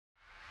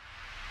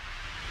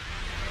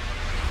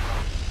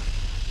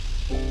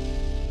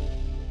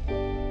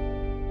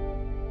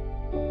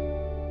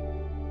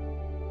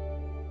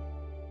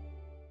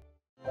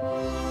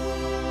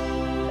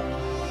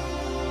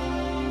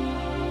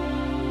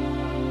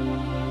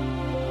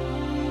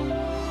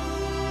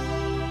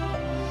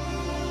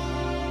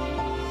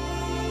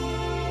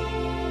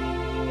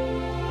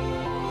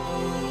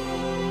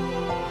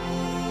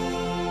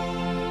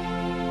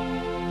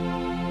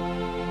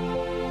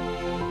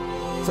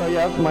So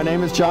yeah, my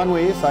name is John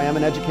Weiss. I am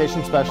an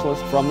education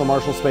specialist from the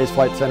Marshall Space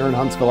Flight Center in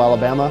Huntsville,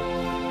 Alabama.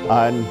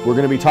 And we're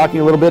going to be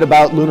talking a little bit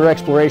about lunar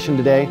exploration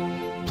today.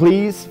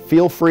 Please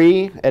feel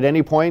free at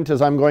any point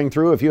as I'm going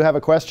through, if you have a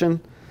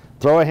question,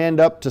 throw a hand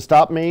up to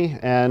stop me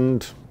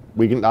and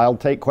I'll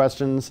take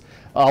questions.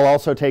 I'll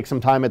also take some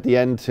time at the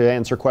end to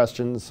answer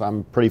questions.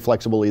 I'm pretty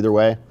flexible either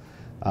way,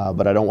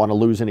 but I don't want to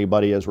lose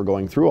anybody as we're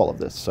going through all of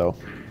this. So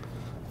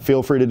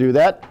feel free to do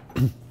that.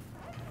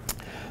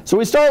 So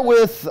we start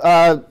with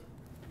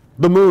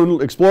the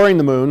moon, exploring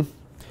the moon.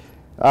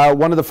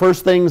 One of the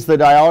first things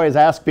that I always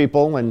ask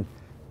people, and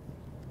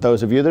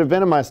those of you that have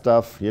been in my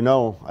stuff, you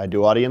know I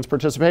do audience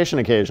participation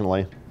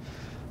occasionally.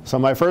 So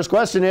my first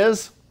question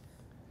is,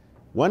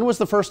 when was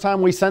the first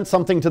time we sent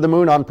something to the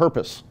moon on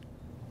purpose?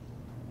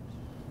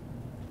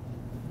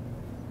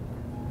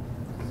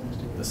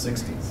 The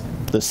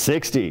 60s. The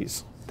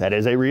 60s. That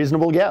is a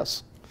reasonable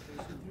guess.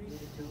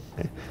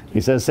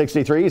 He says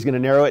 63. He's going to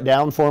narrow it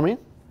down for me.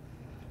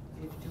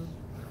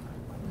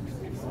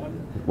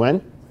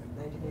 When?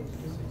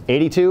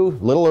 82,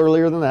 a little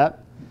earlier than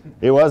that.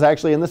 It was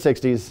actually in the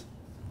 60s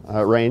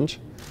range.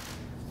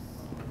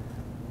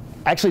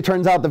 Actually,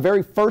 turns out the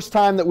very first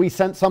time that we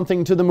sent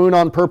something to the moon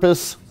on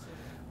purpose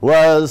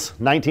was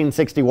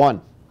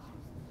 1961.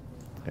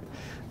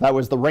 That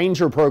was the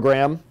Ranger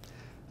program.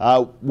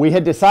 We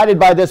had decided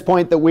by this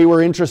point that we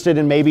were interested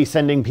in maybe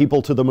sending people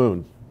to the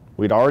moon.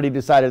 We'd already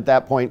decided at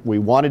that point we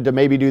wanted to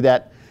maybe do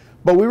that.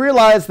 But we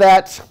realized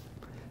that,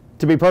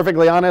 to be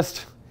perfectly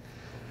honest,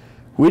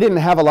 we didn't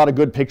have a lot of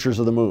good pictures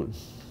of the moon.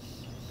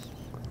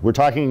 We're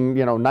talking,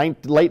 you know,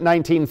 late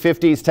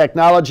 1950s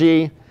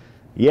technology.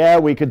 Yeah,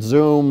 we could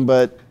zoom,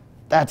 but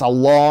that's a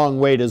long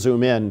way to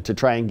zoom in to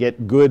try and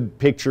get good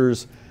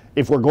pictures.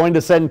 If we're going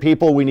to send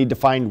people, we need to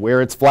find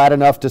where it's flat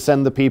enough to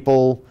send the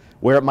people,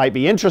 where it might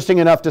be interesting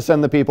enough to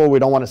send the people. We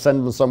don't want to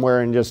send them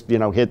somewhere and just, you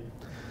know, hit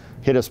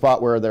a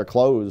spot where they're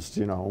closed.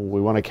 You know, we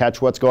want to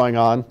catch what's going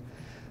on.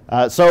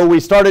 So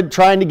we started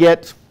trying to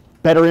get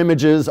better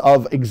images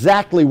of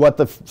exactly what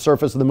the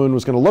surface of the moon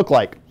was going to look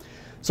like.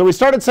 So we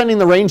started sending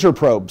the Ranger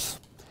probes.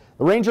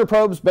 The Ranger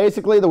probes,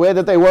 basically the way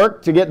that they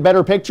worked to get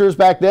better pictures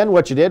back then,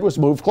 what you did was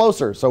move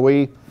closer. So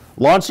we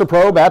launched a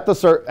probe at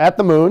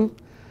the moon,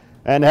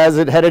 and as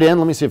it headed in,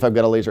 let me see if I've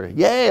got a laser.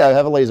 Yay, I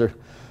have a laser.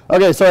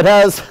 Okay, so it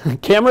has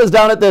cameras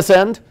down at this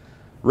end,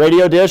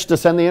 radio dish to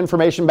send the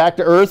information back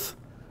to Earth,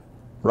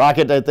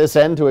 rocket at this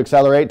end to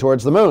accelerate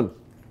towards the moon.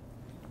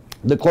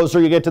 The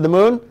closer you get to the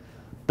moon,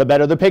 the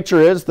better the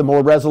picture is, the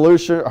more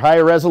resolution,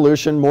 higher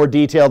resolution, more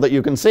detail that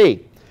you can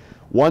see.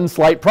 One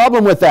slight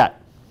problem with that.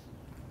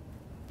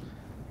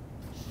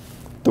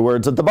 The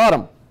words at the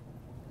bottom.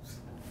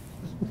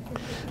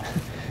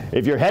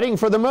 If you're heading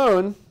for the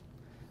moon,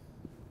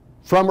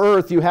 from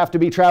Earth you have to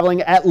be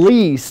traveling at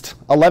least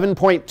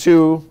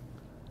 11.2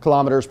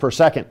 kilometers per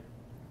second.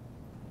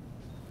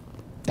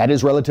 That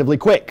is relatively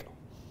quick.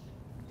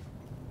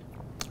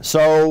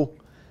 So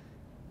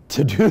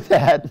to do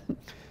that,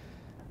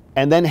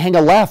 and then hang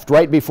a left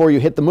right before you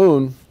hit the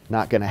moon,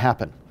 not going to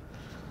happen.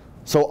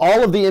 So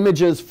all of the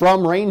images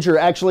from Ranger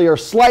actually are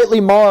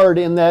slightly marred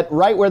in that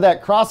right where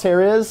that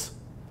crosshair is,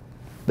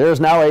 there's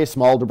now a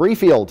small debris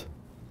field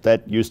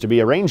that used to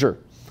be a Ranger.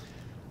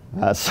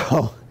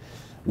 So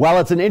while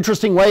it's an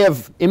interesting way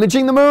of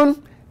imaging the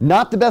moon,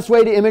 not the best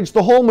way to image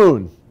the whole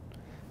moon,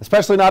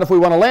 especially not if we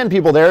want to land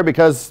people there,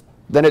 because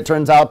then it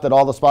turns out that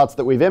all the spots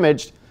that we've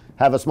imaged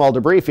have a small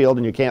debris field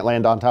and you can't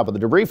land on top of the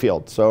debris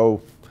field.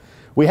 So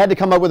we had to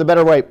come up with a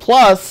better way.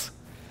 Plus,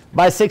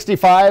 by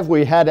 65,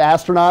 we had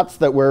astronauts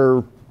that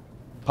were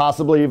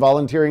possibly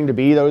volunteering to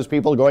be those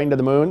people going to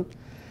the moon.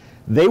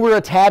 They were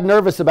a tad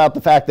nervous about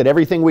the fact that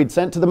everything we'd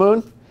sent to the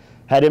moon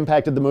had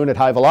impacted the moon at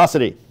high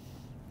velocity.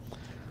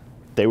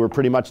 They were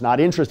pretty much not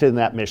interested in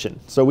that mission.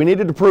 So we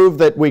needed to prove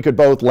that we could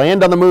both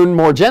land on the moon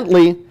more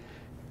gently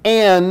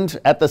and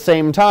at the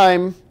same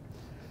time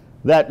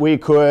that we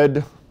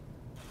could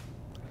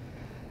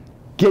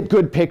get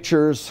good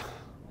pictures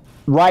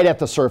right at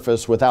the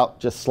surface without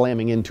just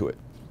slamming into it.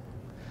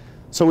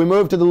 So we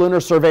moved to the Lunar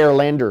Surveyor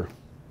Lander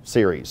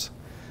series.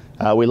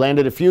 We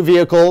landed a few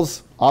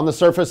vehicles on the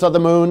surface of the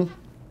moon.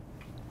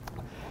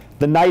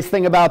 The nice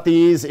thing about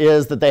these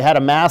is that they had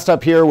a mast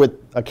up here with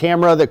a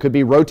camera that could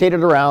be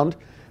rotated around,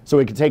 so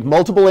we could take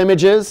multiple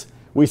images.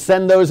 We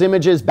send those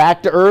images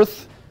back to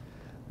Earth.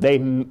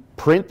 They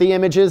print the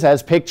images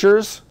as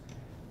pictures,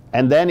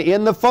 and then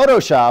in the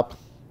Photoshop,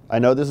 I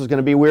know this is going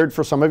to be weird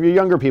for some of you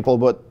younger people,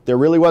 but there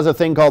really was a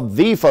thing called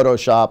the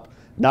Photoshop,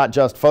 not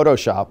just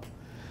Photoshop.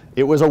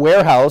 It was a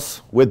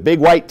warehouse with big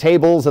white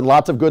tables and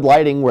lots of good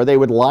lighting where they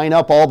would line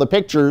up all the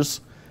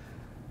pictures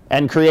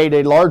and create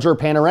a larger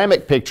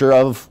panoramic picture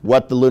of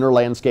what the lunar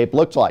landscape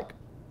looked like,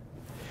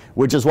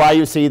 which is why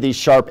you see these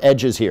sharp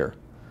edges here.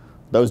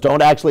 Those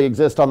don't actually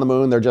exist on the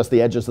moon. They're just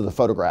the edges of the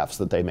photographs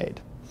that they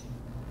made.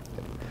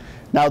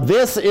 Now,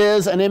 this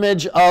is an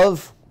image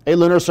of a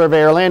Lunar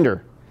Surveyor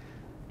Lander.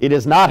 It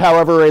is not,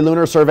 however, a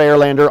Lunar Surveyor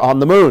Lander on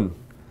the moon.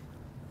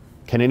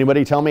 Can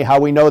anybody tell me how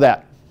we know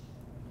that?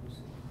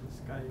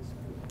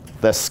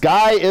 The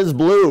sky is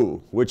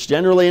blue, which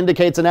generally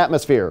indicates an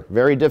atmosphere.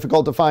 Very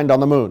difficult to find on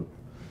the moon.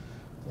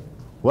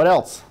 What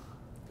else?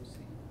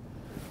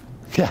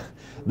 Yeah,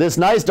 this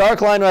nice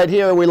dark line right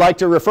here we like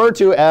to refer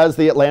to as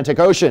the Atlantic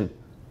Ocean.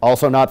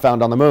 Also not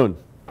found on the moon.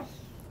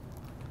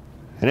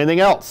 Anything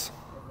else?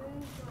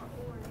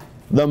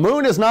 The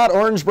moon is not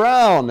orange,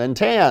 brown, and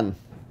tan.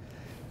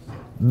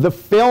 The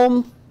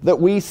film that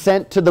we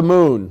sent to the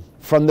moon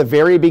from the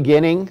very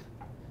beginning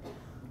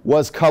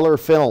was color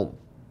film.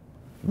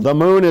 The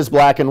moon is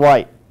black and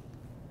white.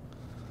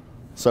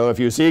 So if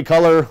you see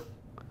color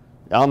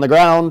on the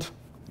ground,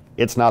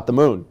 it's not the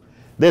moon.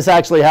 This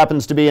actually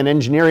happens to be an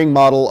engineering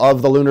model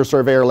of the Lunar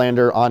Surveyor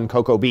lander on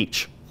Cocoa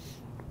Beach.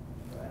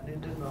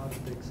 It did not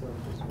pick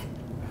surface.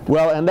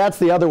 Well, and that's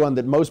the other one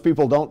that most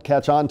people don't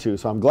catch on to,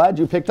 so I'm glad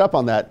you picked up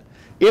on that.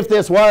 If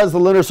this was the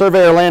Lunar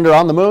Surveyor lander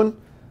on the moon,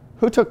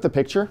 who took the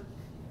picture?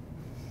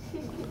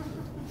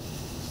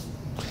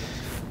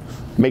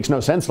 Makes no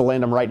sense to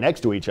land them right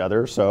next to each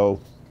other, so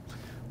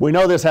we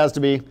know this has to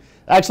be.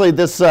 Actually,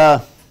 this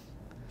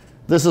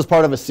is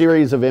part of a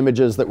series of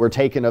images that were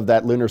taken of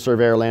that Lunar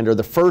Surveyor lander.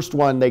 The first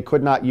one they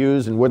could not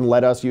use and wouldn't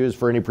let us use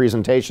for any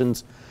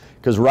presentations,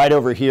 because right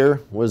over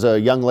here was a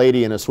young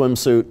lady in a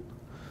swimsuit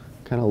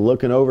kind of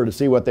looking over to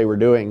see what they were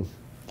doing.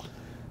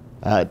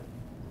 I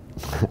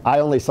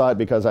only saw it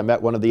because I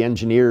met one of the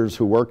engineers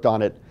who worked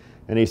on it,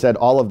 and he said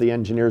all of the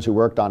engineers who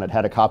worked on it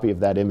had a copy of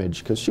that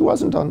image because she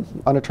wasn't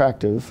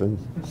unattractive. And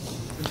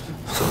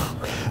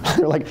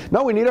they're like,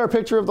 no, we need our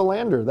picture of the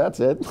lander. That's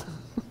it.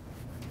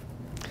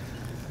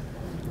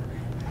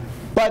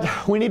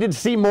 But we needed to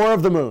see more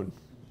of the moon.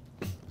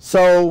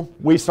 So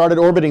we started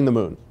orbiting the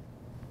moon.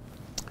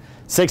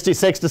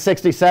 66 to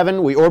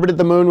 67, we orbited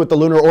the moon with the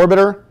lunar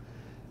orbiter.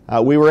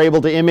 We were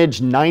able to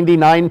image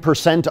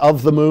 99%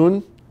 of the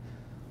moon,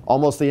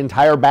 almost the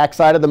entire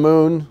backside of the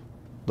moon,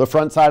 the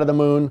front side of the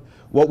moon.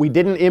 What we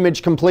didn't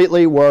image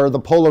completely were the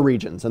polar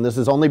regions, and this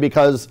is only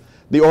because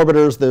the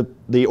orbiters,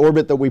 the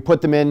orbit that we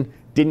put them in,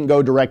 didn't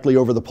go directly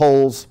over the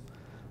poles,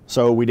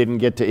 so we didn't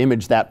get to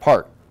image that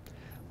part.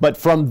 But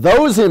from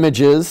those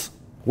images,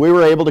 we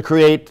were able to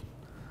create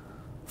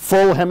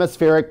full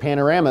hemispheric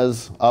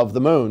panoramas of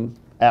the moon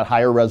at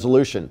higher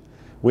resolution.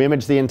 We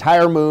imaged the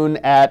entire moon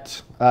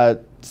at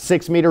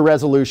 6-meter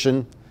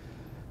resolution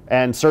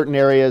and certain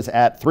areas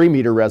at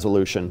 3-meter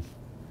resolution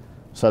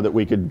so that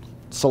we could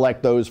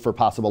select those for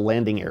possible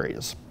landing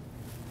areas.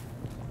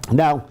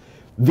 Now,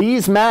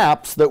 these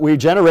maps that we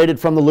generated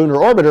from the lunar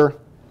orbiter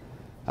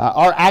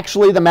are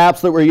actually the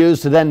maps that were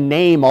used to then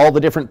name all the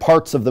different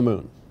parts of the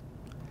moon.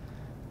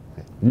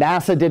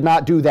 NASA did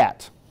not do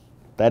that.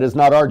 That is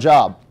not our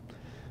job.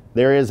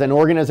 There is an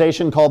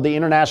organization called the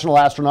International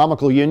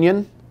Astronomical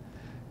Union,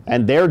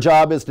 and their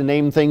job is to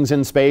name things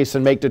in space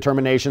and make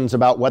determinations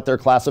about what their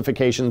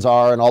classifications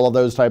are and all of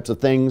those types of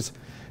things.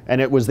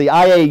 And it was the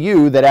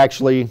IAU that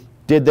actually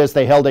did this.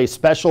 They held a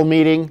special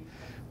meeting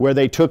where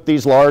they took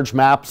these large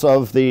maps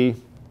of the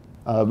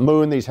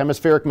moon, these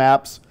hemispheric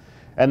maps,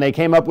 and they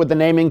came up with the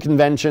naming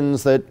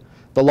conventions that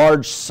the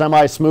large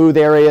semi-smooth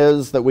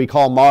areas that we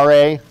call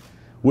mare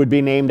would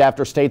be named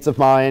after states of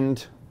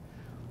mind.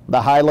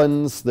 The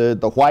highlands,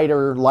 the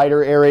whiter,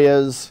 lighter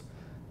areas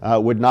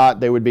would not.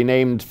 They would be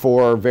named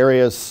for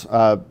various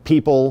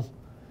people,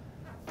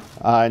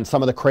 and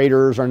some of the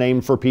craters are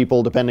named for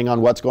people depending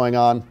on what's going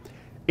on.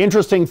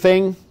 Interesting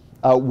thing,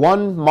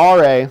 one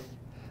mare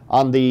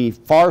on the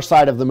far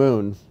side of the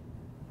moon,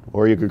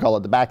 or you could call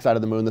it the back side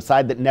of the moon, the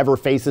side that never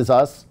faces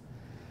us,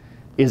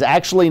 is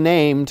actually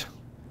named,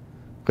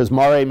 because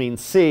mare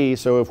means sea,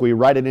 so if we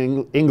write it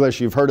in English,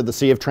 you've heard of the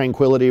Sea of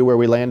Tranquility where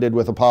we landed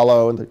with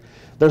Apollo.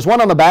 There's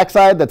one on the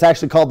backside that's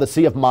actually called the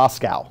Sea of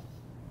Moscow,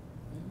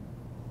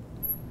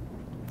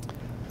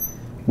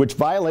 which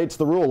violates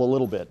the rule a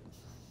little bit.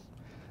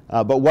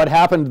 But what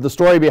happened, the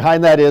story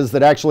behind that is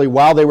that actually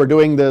while they were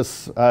doing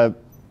this,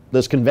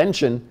 this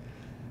convention,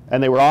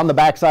 and they were on the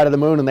backside of the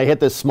moon and they hit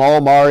this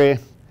small mare,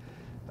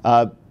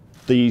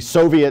 the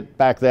Soviet,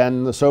 back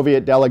then, the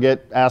Soviet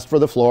delegate asked for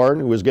the floor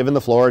and was given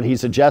the floor, and he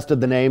suggested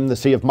the name the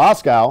Sea of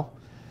Moscow.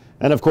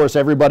 And of course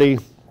everybody,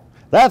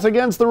 that's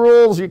against the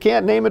rules, you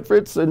can't name it for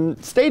its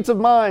states of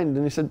mind.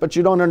 And he said, but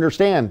you don't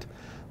understand.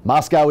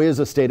 Moscow is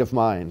a state of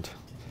mind.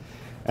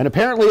 And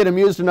apparently it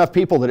amused enough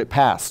people that it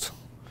passed.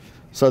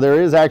 So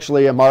there is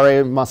actually a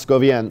Mare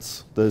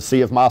Moscoviense, the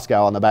Sea of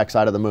Moscow, on the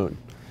backside of the moon.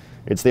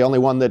 It's the only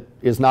one that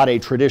is not a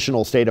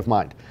traditional state of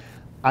mind.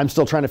 I'm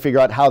still trying to figure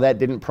out how that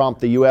didn't prompt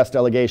the US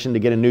delegation to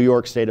get a New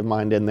York state of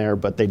mind in there,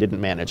 but they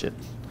didn't manage it.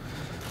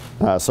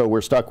 So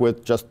we're stuck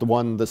with just the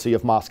one, the Sea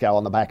of Moscow,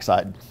 on the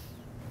backside.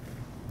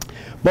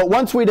 But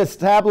once we'd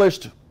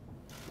established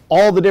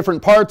all the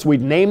different parts,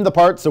 we'd named the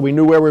parts so we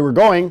knew where we were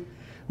going.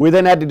 We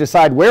then had to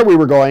decide where we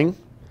were going.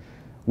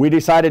 We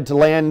decided to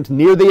land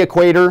near the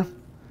equator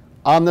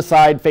on the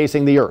side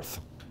facing the Earth.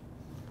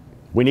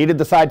 We needed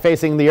the side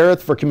facing the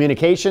Earth for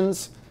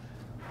communications.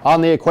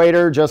 On the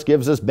equator just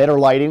gives us better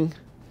lighting.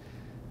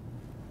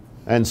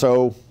 And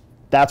so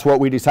that's what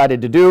we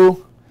decided to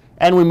do.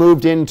 And we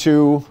moved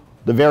into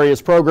the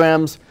various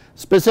programs,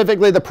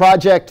 specifically the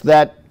project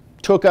that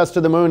took us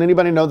to the moon?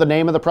 Anybody know the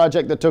name of the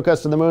project that took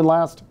us to the moon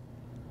last?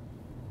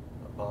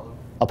 Apollo.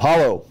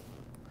 Apollo.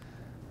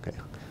 Okay.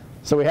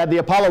 So we had the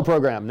Apollo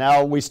program.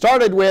 Now we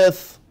started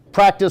with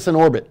practice in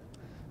orbit.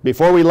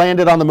 Before we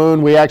landed on the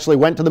moon, we actually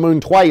went to the moon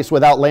twice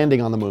without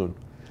landing on the moon.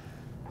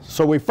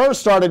 So we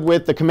first started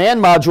with the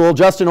command module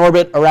just in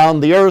orbit around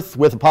the Earth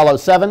with Apollo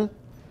 7.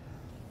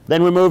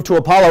 Then we moved to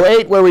Apollo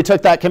 8 where we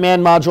took that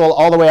command module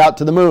all the way out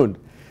to the moon.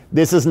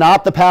 This is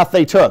not the path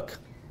they took.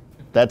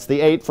 That's the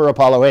 8 for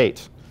Apollo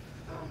 8.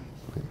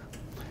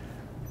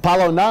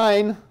 Apollo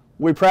 9,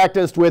 we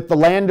practiced with the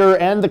lander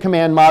and the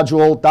command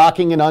module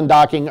docking and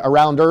undocking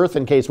around Earth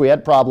in case we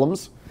had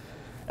problems.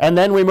 And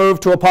then we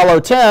moved to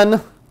Apollo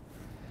 10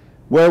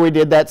 where we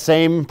did that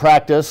same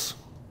practice,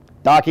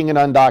 docking and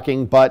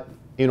undocking, but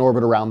in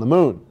orbit around the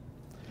moon.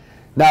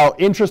 Now,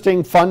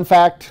 interesting fun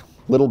fact,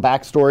 little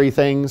backstory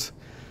things.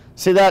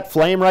 See that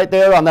flame right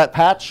there on that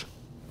patch?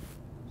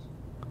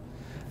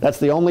 That's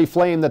the only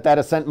flame that that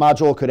ascent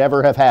module could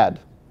ever have had.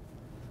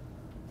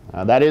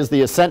 That is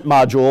the ascent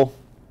module.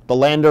 The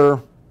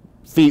lander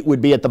feet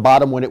would be at the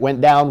bottom when it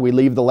went down. We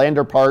leave the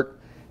lander part,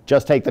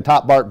 just take the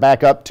top part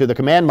back up to the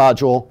command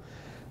module.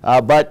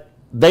 But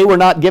they were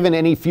not given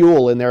any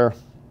fuel in their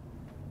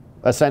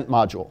ascent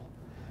module.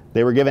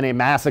 They were given a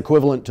mass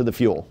equivalent to the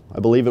fuel. I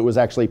believe it was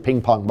actually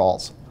ping pong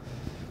balls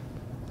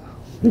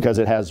because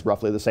it has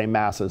roughly the same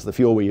mass as the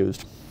fuel we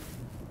used.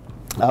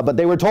 But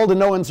they were told in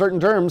no uncertain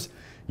terms,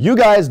 you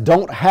guys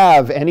don't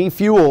have any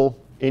fuel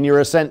in your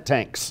ascent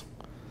tanks.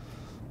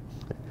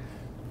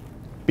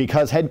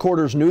 Because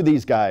headquarters knew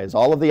these guys.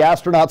 All of the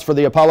astronauts for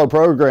the Apollo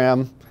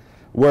program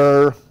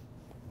were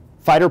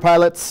fighter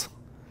pilots,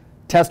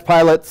 test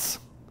pilots,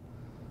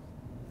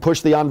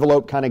 push the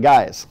envelope kind of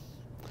guys.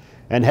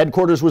 And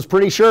headquarters was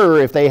pretty sure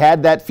if they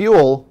had that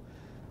fuel,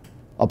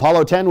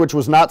 Apollo 10, which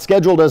was not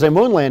scheduled as a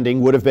moon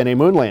landing, would have been a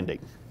moon landing.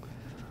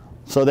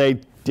 So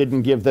they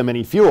didn't give them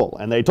any fuel.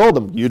 And they told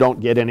them, you don't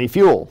get any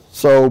fuel.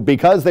 So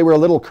because they were a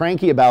little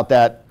cranky about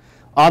that,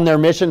 on their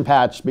mission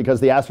patch, because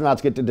the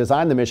astronauts get to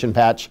design the mission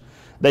patch,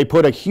 they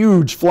put a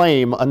huge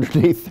flame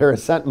underneath their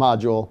ascent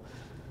module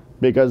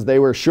because they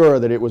were sure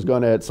that it was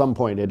going to, at some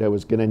point, it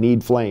was going to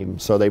need flame.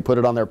 So they put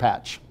it on their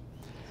patch.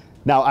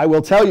 Now, I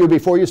will tell you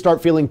before you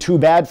start feeling too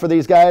bad for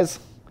these guys,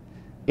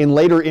 in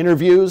later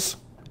interviews,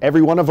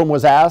 every one of them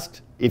was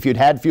asked, if you'd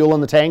had fuel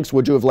in the tanks,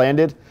 would you have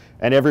landed?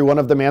 And every one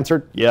of them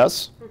answered,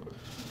 yes.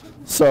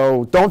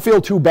 So don't feel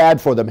too bad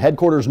for them.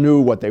 Headquarters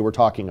knew what they were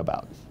talking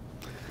about.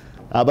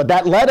 But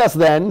that led us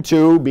then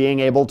to being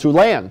able to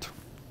land.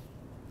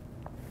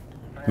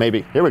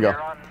 Maybe. Here we go.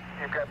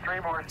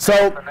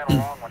 So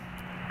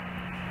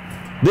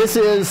this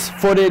is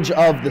footage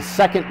of the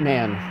second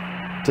man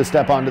to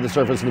step onto the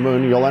surface of the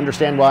moon. You'll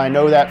understand why I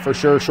know that for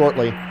sure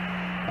shortly.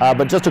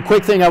 But just a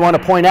quick thing I want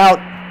to point out.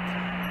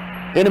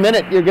 In a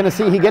minute, you're going to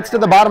see he gets to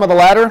the bottom of the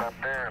ladder,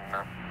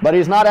 but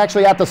he's not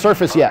actually at the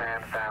surface yet.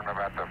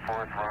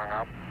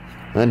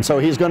 And so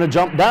he's going to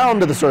jump down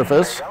to the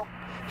surface.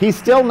 He's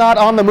still not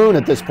on the moon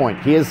at this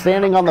point. He is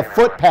standing on the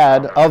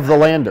footpad of the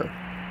lander.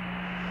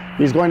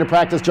 He's going to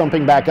practice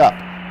jumping back up.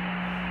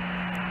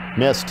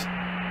 Missed.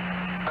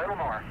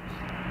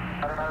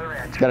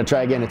 He's got to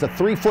try again. It's a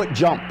 3-foot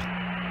jump.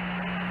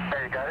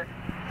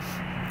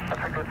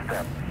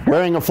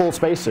 Wearing a full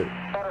spacesuit.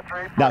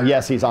 Now,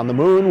 yes, he's on the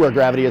moon where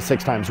gravity is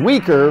 6 times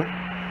weaker,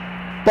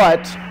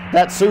 but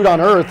that suit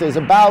on Earth is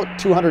about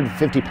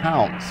 250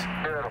 pounds.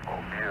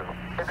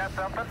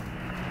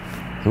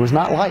 It was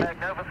not light.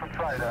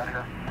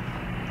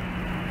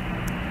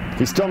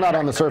 He's still not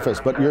on the surface,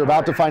 but you're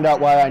about to find out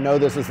why I know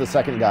this is the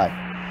second guy.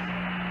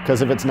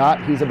 Because if it's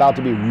not, he's about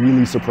to be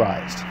really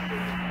surprised.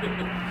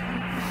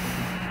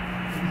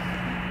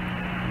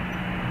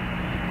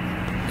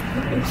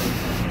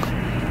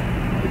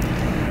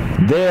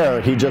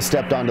 There, he just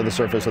stepped onto the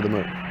surface of the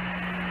moon.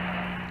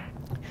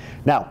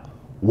 Now,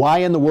 why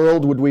in the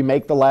world would we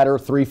make the ladder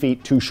 3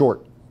 feet too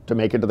short to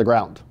make it to the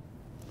ground?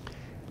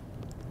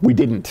 We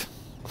didn't.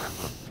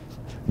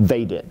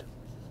 They did.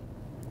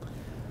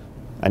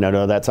 I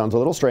know that sounds a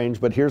little strange,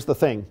 but here's the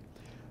thing.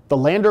 The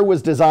lander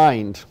was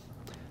designed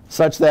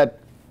such that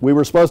we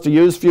were supposed to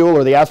use fuel,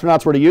 or the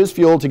astronauts were to use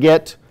fuel to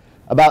get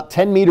about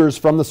 10 meters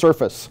from the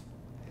surface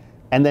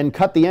and then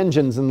cut the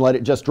engines and let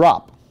it just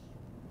drop.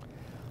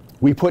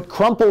 We put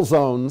crumple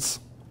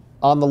zones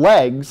on the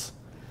legs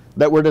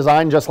that were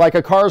designed just like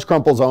a car's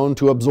crumple zone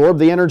to absorb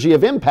the energy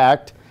of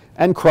impact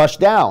and crush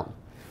down,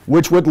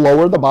 which would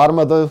lower the bottom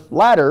of the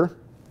ladder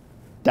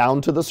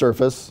down to the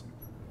surface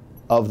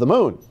of the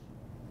moon.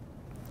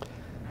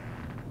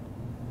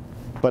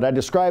 But I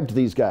described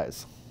these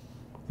guys.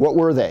 What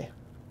were they?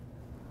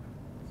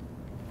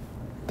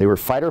 They were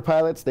fighter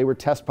pilots, they were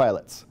test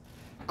pilots.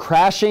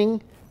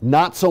 Crashing,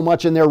 not so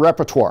much in their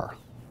repertoire.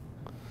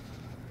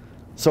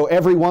 So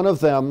every one of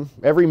them,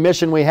 every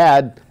mission we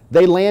had,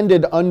 they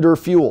landed under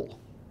fuel.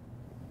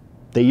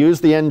 They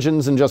used the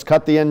engines and just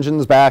cut the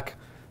engines back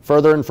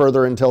further and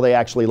further until they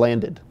actually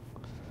landed.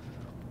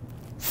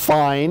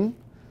 Fine,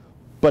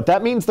 but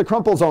that means the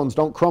crumple zones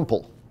don't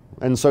crumple.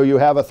 And so you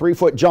have a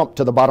 3-foot jump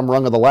to the bottom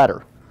rung of the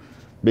ladder.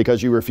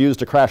 because you refused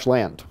to crash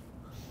land,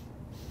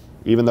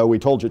 even though we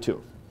told you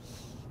to.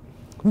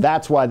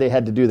 That's why they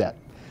had to do that.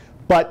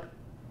 But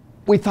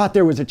we thought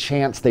there was a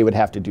chance they would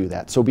have to do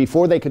that. So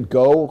before they could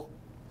go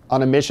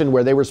on a mission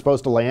where they were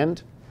supposed to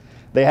land,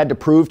 they had to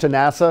prove to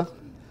NASA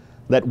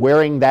that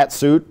wearing that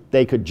suit,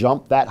 they could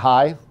jump that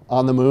high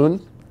on the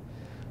moon.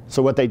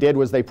 So what they did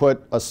was they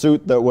put a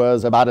suit that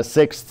was about a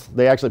sixth,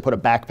 they actually put a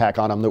backpack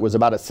on them that was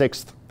about a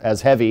sixth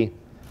as heavy,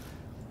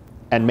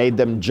 and made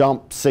them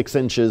jump 6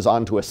 inches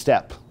onto a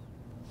step,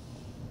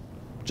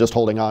 just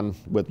holding on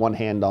with one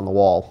hand on the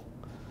wall.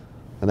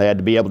 And they had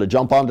to be able to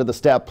jump onto the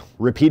step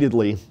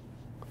repeatedly,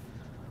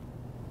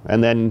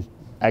 and then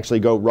actually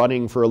go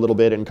running for a little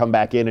bit and come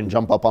back in and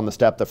jump up on the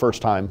step the first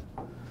time,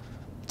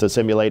 to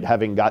simulate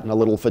having gotten a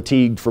little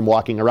fatigued from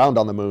walking around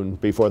on the moon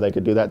before they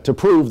could do that, to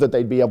prove that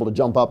they'd be able to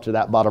jump up to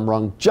that bottom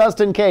rung just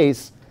in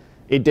case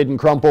it didn't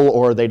crumple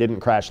or they didn't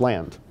crash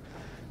land.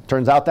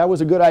 Turns out that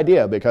was a good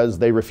idea because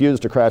they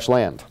refused to crash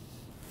land.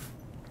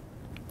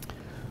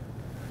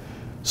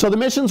 So the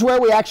missions where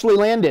we actually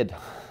landed.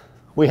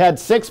 We had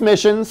 6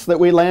 missions that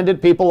we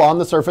landed people on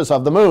the surface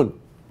of the moon.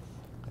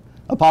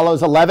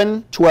 Apollos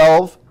 11,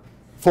 12,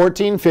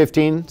 14,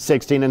 15,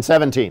 16, and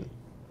 17.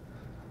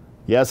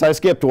 Yes, I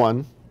skipped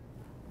one.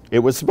 It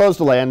was supposed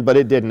to land, but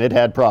it didn't. It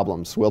had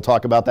problems. We'll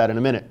talk about that in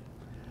a minute.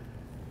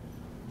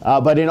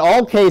 But in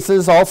all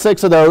cases, all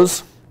 6 of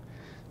those,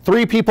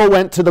 3 people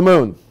went to the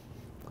moon.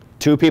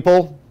 2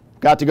 people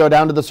got to go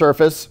down to the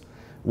surface.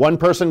 1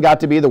 person got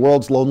to be the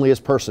world's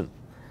loneliest person.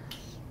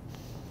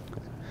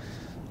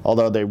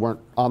 Although they weren't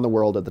on the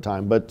world at the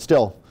time, but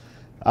still.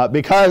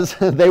 Because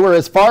they were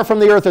as far from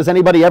the Earth as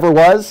anybody ever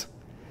was.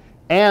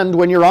 And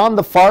when you're on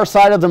the far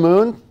side of the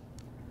moon,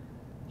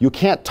 you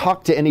can't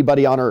talk to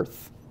anybody on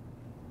Earth.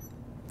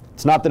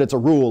 It's not that it's a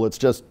rule, it's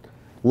just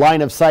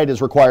line of sight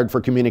is required for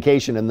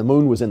communication, and the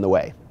moon was in the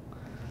way.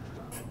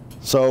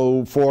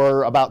 So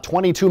for about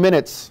 22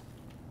 minutes,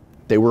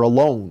 they were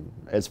alone,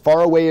 as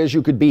far away as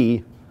you could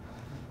be.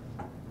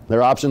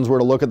 Their options were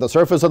to look at the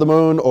surface of the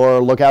moon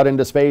or look out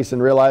into space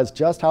and realize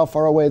just how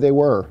far away they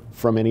were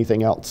from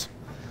anything else.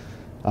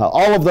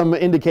 All of them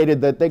indicated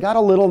that they got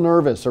a little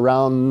nervous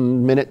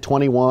around minute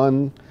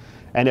 21,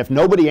 and if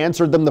nobody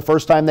answered them the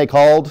first time they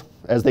called,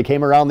 as they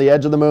came around the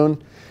edge of the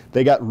moon,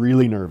 they got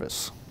really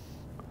nervous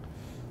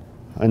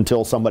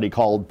until somebody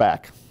called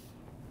back.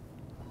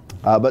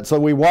 But so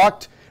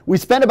we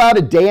spent about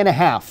a day and a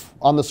half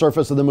on the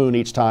surface of the moon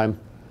each time,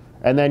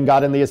 and then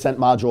got in the ascent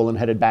module and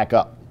headed back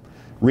up.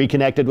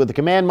 Reconnected with the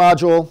command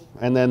module,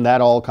 and then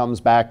that all comes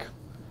back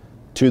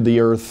to the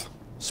Earth,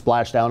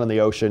 splash down in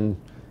the ocean,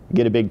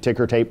 get a big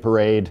ticker tape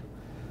parade,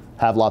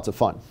 have lots of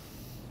fun.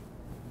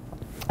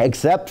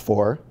 Except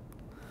for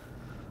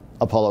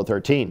Apollo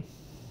 13.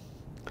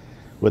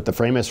 With the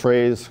famous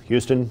phrase,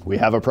 "Houston, we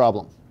have a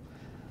problem."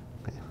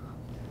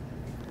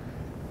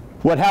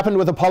 What happened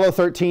with Apollo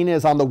 13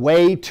 is on the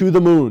way to the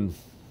moon,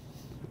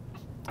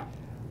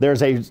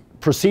 there's a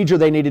procedure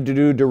they needed to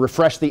do to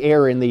refresh the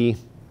air in the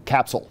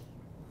capsule,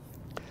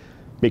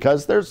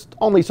 because there's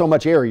only so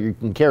much air you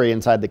can carry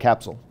inside the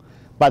capsule.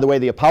 By the way,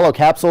 the Apollo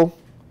capsule,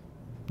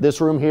 this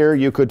room here,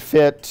 you could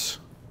fit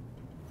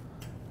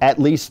at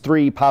least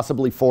 3,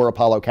 possibly 4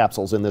 Apollo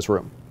capsules in this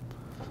room.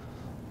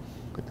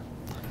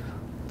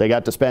 They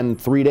got to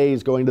spend 3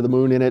 days going to the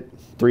moon in it,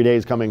 3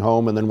 days coming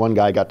home, and then one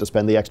guy got to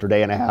spend the extra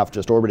day and a half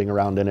just orbiting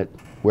around in it,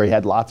 where he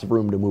had lots of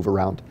room to move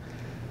around.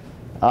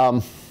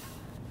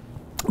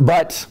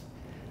 But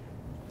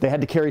they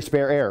had to carry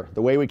spare air.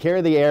 The way we carry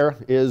the air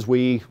is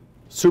we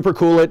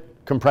supercool it,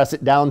 compress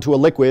it down to a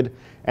liquid,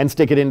 and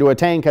stick it into a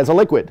tank as a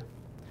liquid.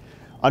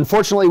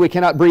 Unfortunately, we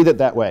cannot breathe it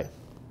that way.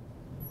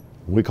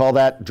 We call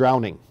that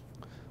drowning.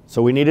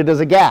 So we need it as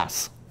a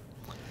gas.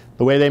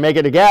 The way they make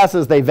it a gas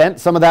is they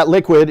vent some of that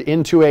liquid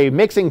into a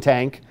mixing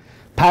tank,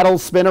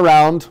 paddles spin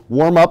around,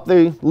 warm up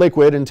the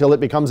liquid until it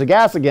becomes a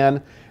gas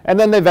again, and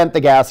then they vent the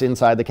gas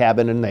inside the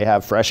cabin and they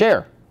have fresh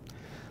air.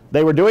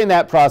 They were doing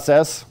that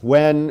process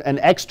when an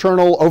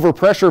external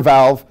overpressure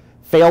valve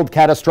failed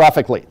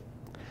catastrophically,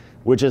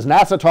 which is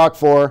NASA talk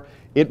for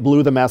it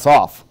blew the mess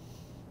off.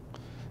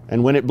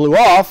 And when it blew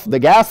off, the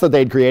gas that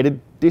they'd created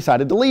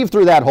decided to leave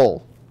through that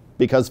hole,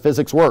 because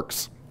physics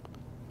works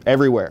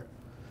everywhere.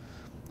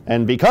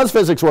 And because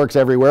physics works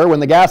everywhere, when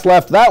the gas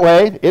left that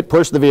way, it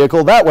pushed the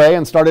vehicle that way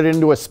and started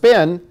into a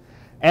spin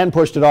and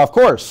pushed it off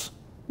course.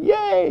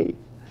 Yay!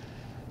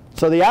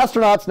 So the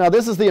astronauts, now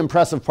this is the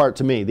impressive part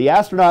to me. The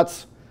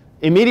astronauts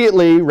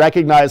immediately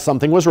recognized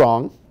something was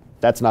wrong.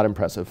 That's not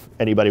impressive.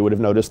 Anybody would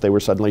have noticed they were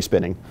suddenly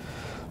spinning.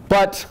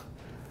 But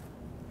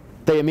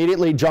they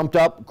immediately jumped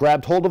up,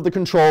 grabbed hold of the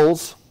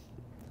controls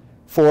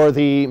for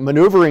the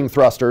maneuvering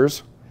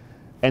thrusters,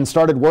 and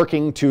started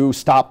working to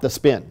stop the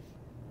spin.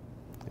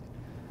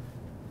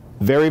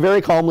 Very, very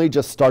calmly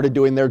just started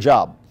doing their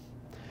job.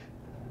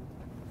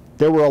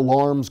 There were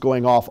alarms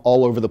going off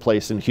all over the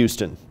place in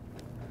Houston.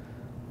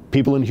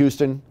 People in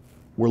Houston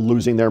were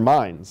losing their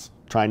minds,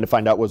 trying to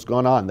find out what's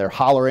going on. They're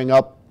hollering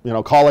up,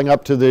 calling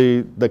up to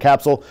the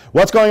capsule.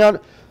 What's going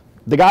on?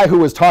 The guy who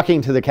was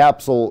talking to the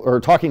capsule, or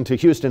talking to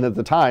Houston at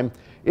the time,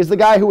 is the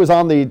guy who was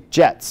on the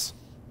jets.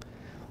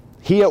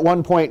 He at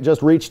one point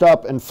just reached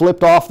up and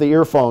flipped off the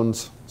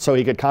earphones so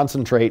he could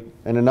concentrate,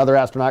 and another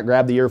astronaut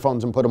grabbed the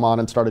earphones and put them on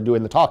and started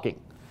doing the talking.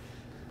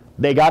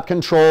 They got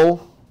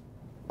control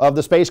of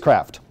the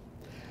spacecraft.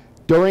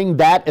 During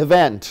that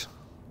event,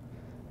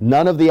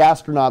 none of the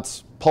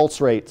astronauts'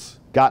 pulse rates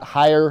got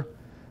higher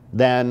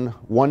than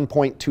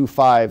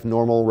 1.25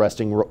 normal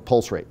resting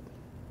pulse rate.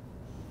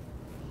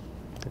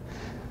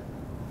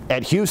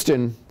 At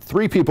Houston,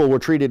 3 people were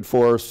treated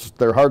for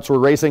their hearts were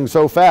racing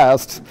so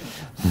fast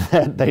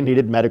that they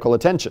needed medical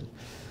attention.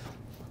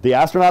 The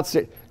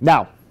astronauts,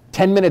 now,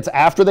 10 minutes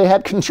after they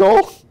had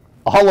control,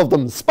 all of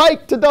them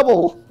spiked to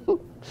double.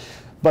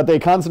 But they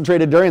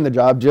concentrated during the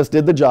job, just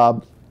did the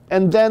job,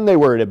 and then they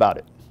worried about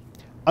it.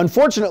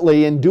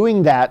 Unfortunately, in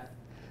doing that,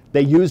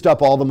 they used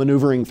up all the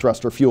maneuvering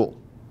thruster fuel,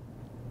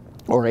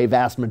 or a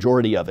vast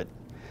majority of it,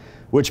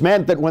 which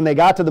meant that when they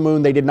got to the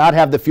moon, they did not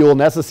have the fuel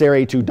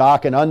necessary to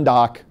dock and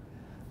undock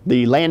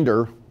the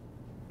lander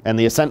and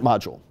the ascent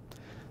module.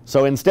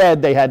 So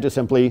instead, they had to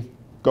simply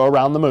go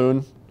around the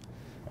moon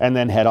and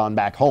then head on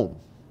back home.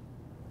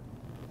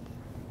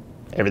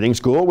 Everything's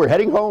cool, we're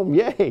heading home,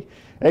 yay!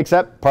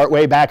 Except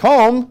partway back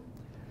home,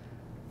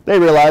 they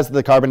realized that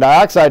the carbon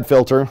dioxide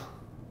filter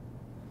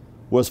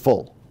was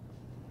full.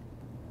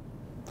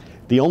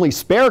 The only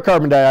spare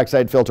carbon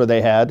dioxide filter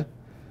they had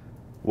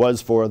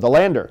was for the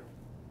lander.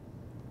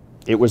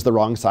 It was the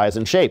wrong size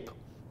and shape.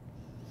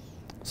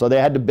 So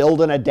they had to build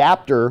an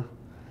adapter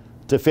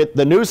to fit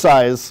the new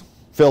size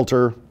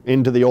filter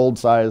into the old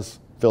size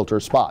filter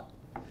spot.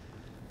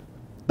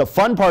 The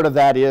fun part of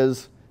that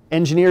is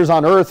engineers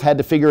on Earth had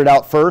to figure it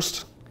out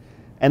first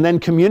and then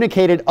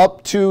communicate it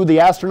up to the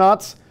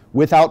astronauts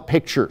without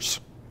pictures.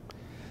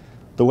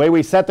 The way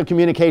we set the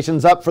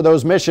communications up for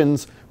those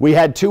missions, we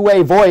had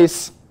two-way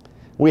voice,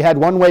 we had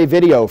one-way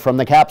video from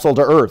the capsule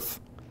to Earth,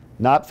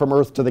 not from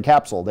Earth to the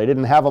capsule. They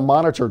didn't have a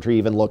monitor to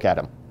even look at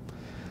them.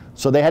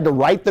 So they had to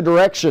write the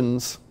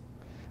directions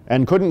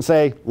and couldn't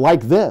say,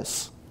 like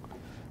this.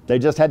 They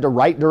just had to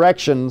write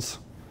directions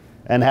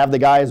and have the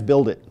guys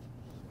build it.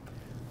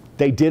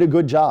 They did a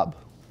good job.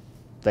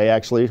 They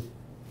actually,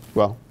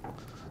 well,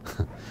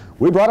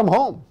 we brought them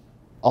home,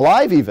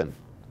 alive even,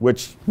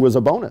 which was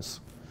a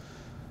bonus.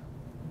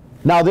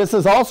 Now this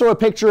is also a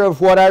picture of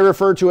what I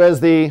refer to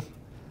as the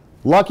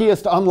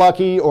luckiest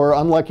unlucky or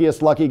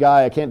unluckiest lucky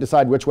guy, I can't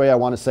decide which way I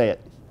want to say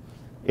it,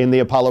 in the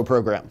Apollo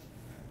program.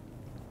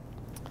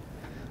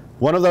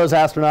 One of those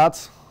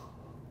astronauts,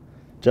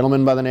 a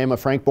gentleman by the name of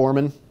Frank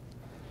Borman,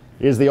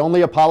 is the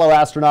only Apollo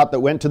astronaut that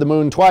went to the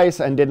moon twice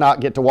and did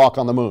not get to walk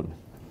on the moon.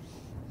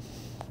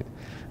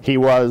 He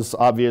was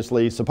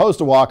obviously supposed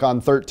to walk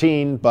on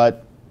 13,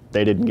 but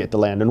they didn't get to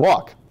land and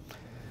walk.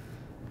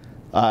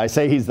 I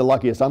say he's the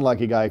luckiest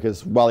unlucky guy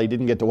because while he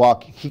didn't get to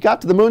walk, he got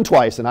to the moon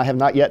twice and I have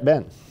not yet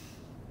been.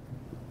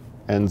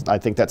 And I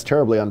think that's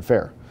terribly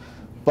unfair.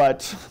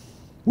 But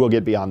we'll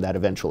get beyond that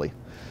eventually.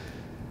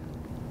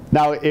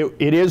 Now,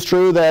 it is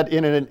true that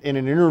in an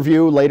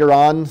interview later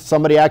on,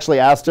 somebody actually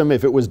asked him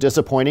if it was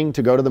disappointing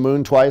to go to the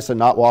moon twice and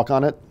not walk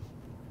on it.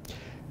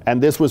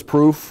 And this was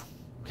proof,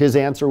 his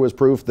answer was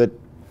proof that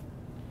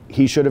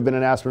he should have been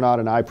an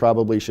astronaut and I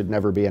probably should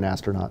never be an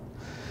astronaut.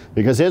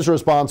 Because his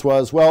response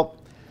was, well,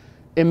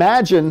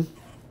 imagine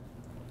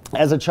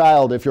as a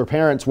child if your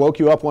parents woke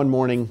you up one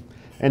morning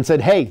and said,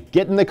 hey,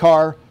 get in the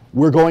car,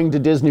 we're going to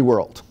Disney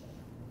World.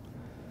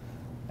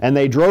 And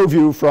they drove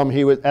you from,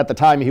 at the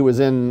time he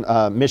was in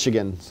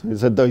Michigan. He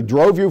said they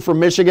drove you from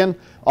Michigan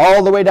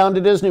all the way down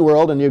to Disney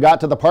World and you got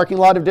to the parking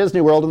lot of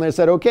Disney World and they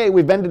said, okay,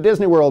 we've been to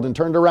Disney World, and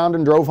turned around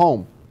and drove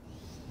home.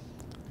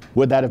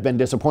 Would that have been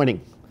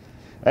disappointing?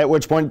 At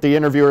which point the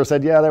interviewer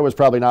said, yeah, that was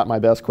probably not my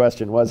best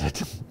question, was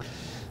it?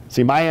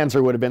 See, my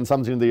answer would have been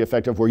something to the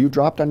effect of, were you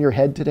dropped on your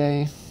head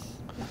today?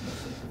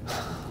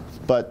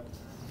 But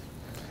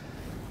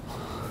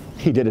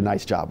he did a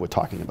nice job with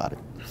talking about it.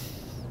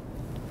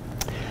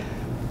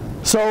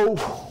 So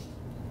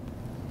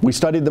we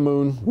studied the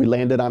moon. We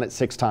landed on it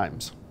 6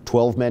 times.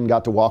 12 men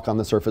got to walk on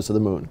the surface of the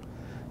moon.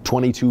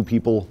 22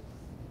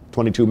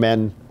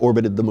 men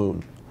orbited the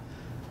moon.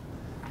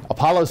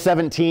 Apollo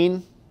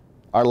 17,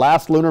 our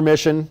last lunar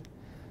mission,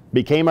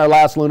 became our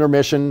last lunar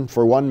mission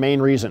for one main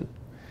reason.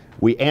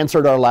 We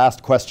answered our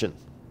last question.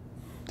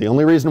 The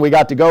only reason we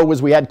got to go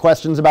was we had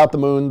questions about the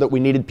moon that we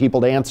needed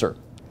people to answer.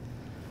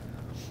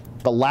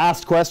 The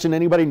last question,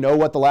 anybody know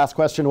what the last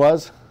question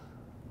was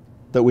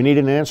that we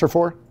needed an answer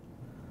for?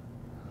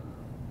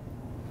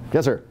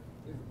 Yes, sir?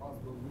 Is it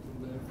possible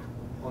we can live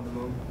on the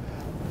moon?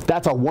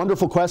 That's a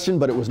wonderful question,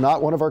 but it was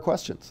not one of our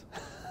questions.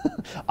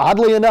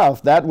 Oddly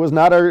enough, that was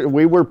not our,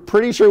 we were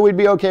pretty sure we'd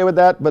be okay with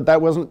that, but that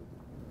wasn't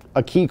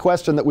a key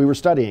question that we were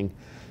studying.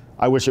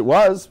 I wish it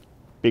was,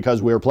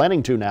 because we were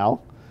planning to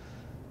now.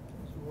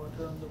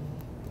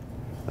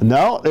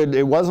 No,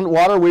 it wasn't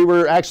water. We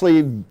were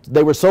actually,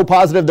 they were so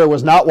positive there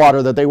was not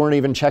water that they weren't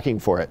even checking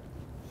for it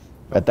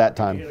at that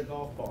time. Get a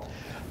golf ball.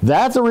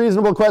 That's a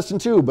reasonable question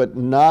too, but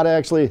not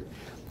actually.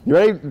 You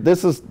ready?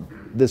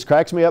 This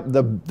cracks me up.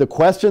 The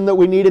question that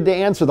we needed to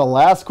answer, the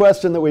last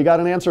question that we got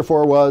an answer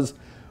for was,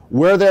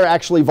 were there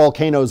actually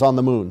volcanoes on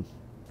the moon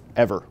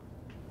ever?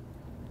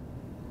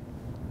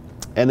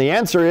 And the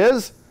answer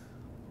is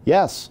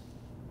yes.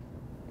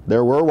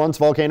 There were once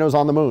volcanoes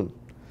on the moon.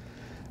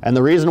 And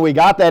the reason we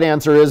got that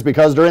answer is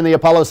because during the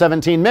Apollo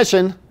 17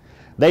 mission,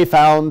 they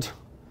found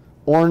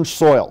orange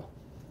soil.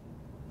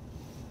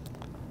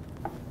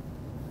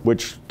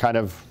 Which kind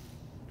of,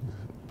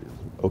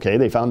 okay,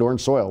 they found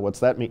orange soil. What's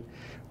that mean?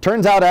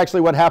 Turns out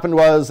actually what happened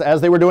was, as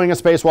they were doing a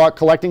spacewalk,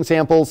 collecting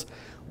samples,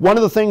 one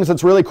of the things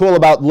that's really cool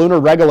about lunar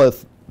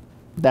regolith,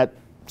 that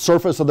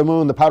surface of the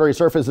moon, the powdery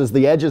surface, is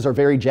the edges are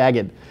very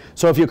jagged.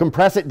 So if you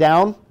compress it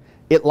down,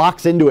 it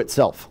locks into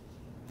itself.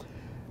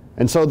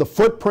 And so the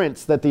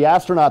footprints that the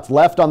astronauts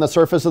left on the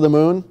surface of the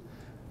moon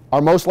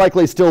are most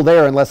likely still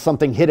there unless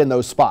something hit in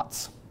those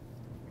spots.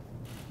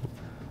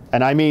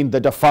 And I mean the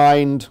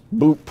defined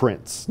boot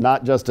prints,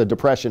 not just a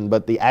depression,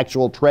 but the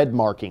actual tread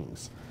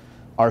markings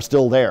are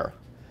still there.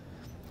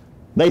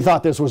 They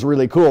thought this was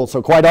really cool,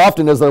 so quite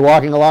often as they're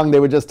walking along, they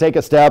would just take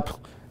a step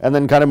and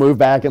then kind of move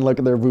back and look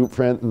at their boot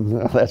print,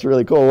 and that's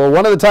really cool. Well,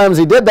 one of the times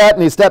he did that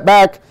and he stepped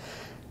back,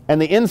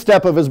 and the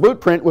instep of his boot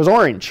print was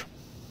orange.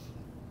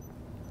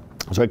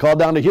 So he called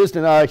down to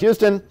Houston.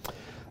 Houston,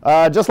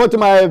 just looked at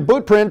my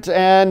boot print,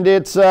 and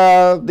it's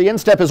the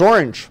instep is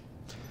orange.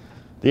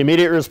 The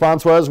immediate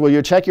response was, will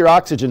you check your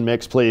oxygen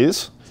mix,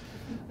 please?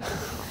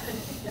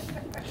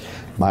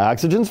 My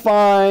oxygen's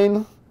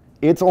fine.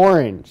 It's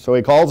orange. So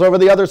he calls over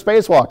the other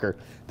spacewalker.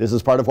 This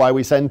is part of why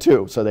we send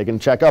two, so they can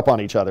check up on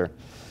each other.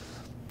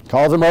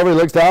 Calls him over, he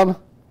looks down.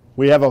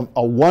 We have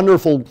a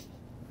wonderful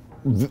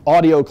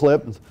audio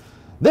clip.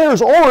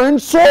 There's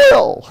orange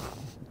soil!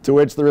 To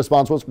which the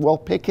response was, well,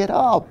 pick it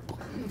up.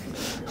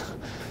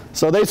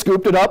 So they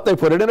scooped it up, they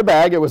put it in a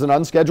bag. It was an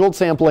unscheduled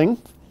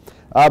sampling.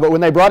 But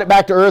when they brought it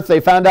back to Earth, they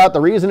found out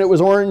the reason it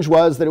was orange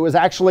was that it was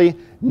actually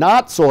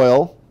not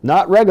soil,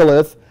 not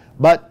regolith,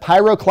 but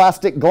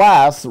pyroclastic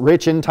glass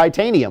rich in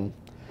titanium.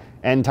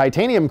 And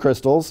titanium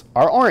crystals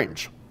are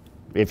orange,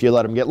 if you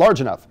let them get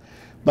large enough.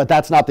 But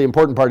that's not the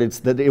important part. It's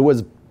that it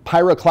was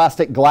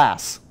pyroclastic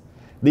glass.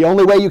 The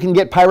only way you can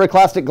get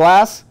pyroclastic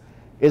glass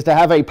is to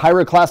have a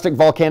pyroclastic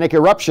volcanic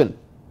eruption.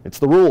 It's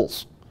the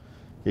rules.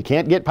 You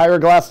can't get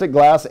pyroclastic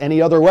glass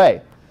any other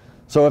way.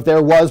 So if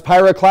there was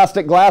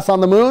pyroclastic glass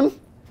on the moon,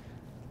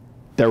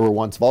 there were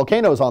once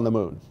volcanoes on the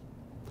moon.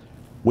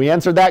 We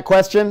answered that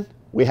question.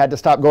 We had to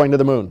stop going to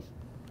the moon.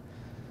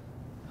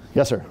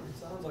 Yes, sir? It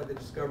sounds like they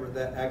discovered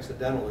that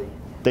accidentally.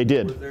 They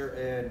did. Was there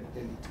an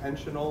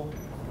intentional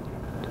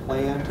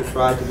plan to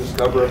try to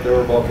discover if there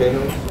were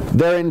volcanoes?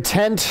 Their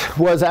intent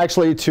was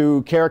actually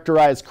to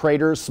characterize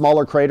craters,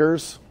 smaller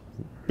craters,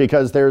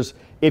 because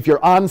if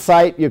you're on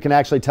site, you can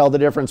actually tell the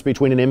difference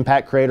between an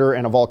impact crater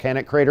and a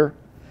volcanic crater.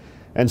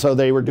 And so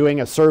they were doing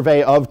a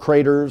survey of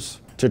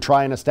craters to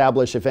try and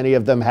establish if any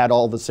of them had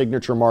all the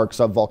signature marks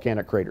of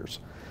volcanic craters.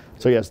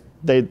 So yes,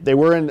 they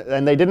were in,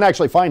 and they didn't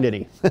actually find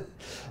any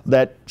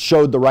that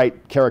showed the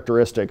right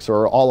characteristics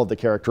or all of the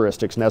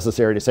characteristics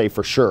necessary to say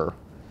for sure.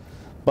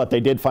 But they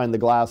did find the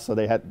glass, so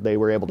they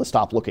were able to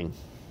stop looking.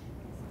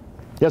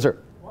 Yes, sir?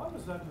 Why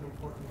was that an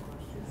important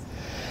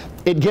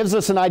question? It gives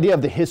us an idea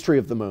of the history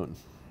of the moon.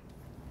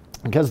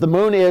 Because the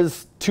moon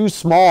is too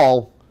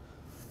small,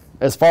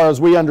 as far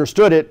as we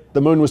understood it,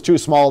 the moon was too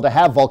small to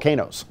have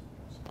volcanoes.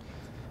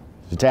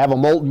 To have a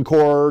molten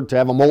core, to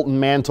have a molten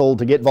mantle,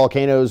 to get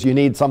volcanoes, you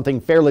need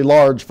something fairly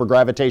large for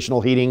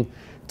gravitational heating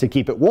to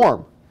keep it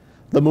warm.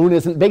 The moon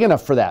isn't big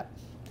enough for that.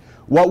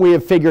 What we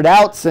have figured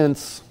out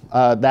since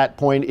that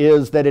point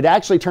is that it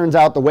actually turns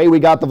out the way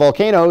we got the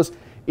volcanoes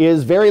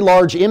is very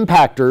large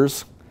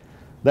impactors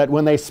that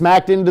when they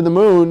smacked into the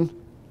moon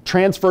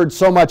transferred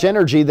so much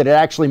energy that it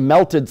actually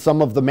melted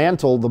some of the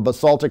mantle, the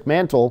basaltic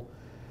mantle,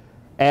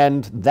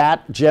 and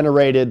that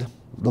generated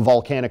the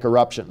volcanic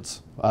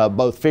eruptions,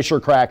 both fissure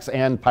cracks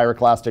and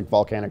pyroclastic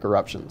volcanic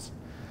eruptions.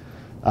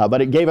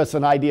 But it gave us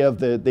an idea of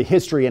the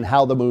history and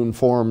how the moon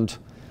formed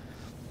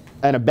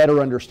and a better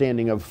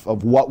understanding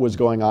of what was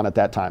going on at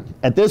that time.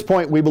 At this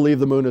point, we believe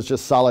the moon is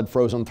just solid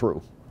frozen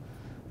through.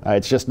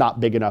 It's just not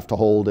big enough to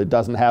hold. It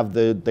doesn't have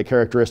the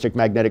characteristic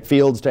magnetic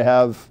fields to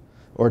have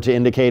or to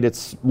indicate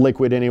it's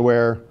liquid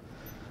anywhere.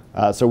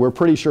 So we're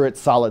pretty sure it's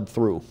solid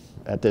through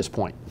at this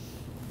point.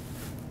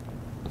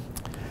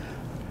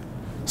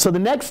 So the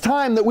next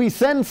time that we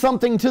send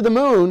something to the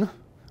moon,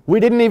 we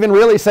didn't even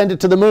really send it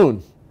to the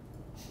moon.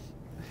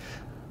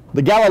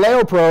 The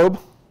Galileo probe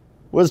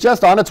was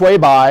just on its way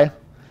by.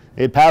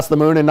 It passed the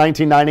moon in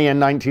 1990 and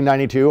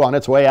 1992 on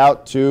its way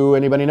out to,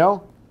 anybody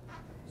know?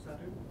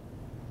 Saturn?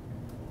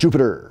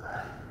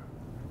 Jupiter.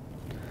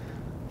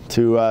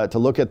 To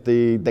look at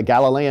the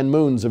Galilean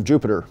moons of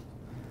Jupiter.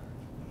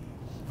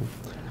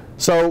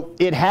 So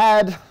it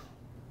had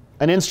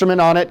an instrument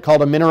on it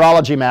called a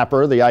mineralogy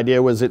mapper. The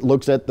idea was it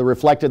looks at the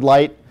reflected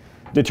light,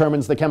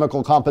 determines the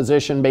chemical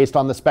composition based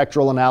on the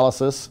spectral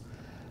analysis.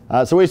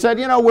 So we said,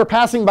 you know, we're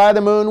passing by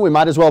the moon. We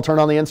might as well turn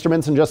on the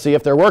instruments and just see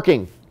if they're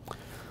working.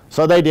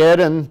 So they did,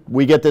 and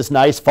we get this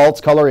nice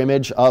false color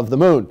image of the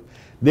moon.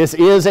 This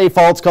is a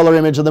false color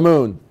image of the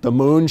moon. The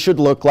moon should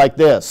look like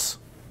this.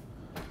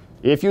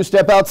 If you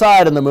step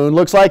outside and the moon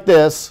looks like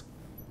this,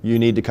 you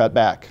need to cut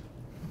back.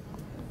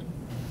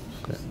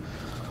 Okay.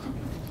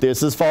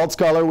 This is false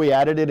color. We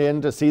added it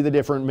in to see the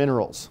different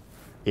minerals.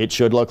 It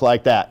should look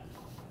like that.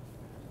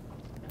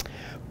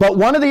 But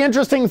one of the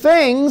interesting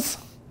things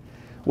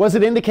was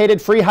it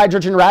indicated free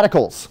hydrogen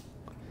radicals,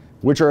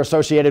 which are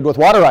associated with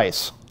water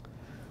ice.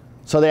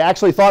 So they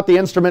actually thought the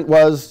instrument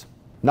was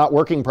not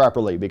working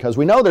properly, because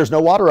we know there's no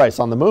water ice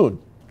on the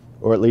moon,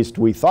 or at least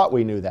we thought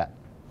we knew that.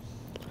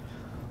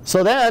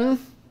 So then,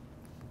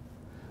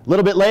 a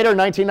little bit later,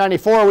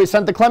 1994, we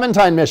sent the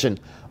Clementine mission.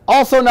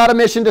 Also not a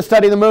mission to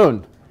study the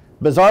moon.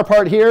 Bizarre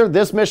part here,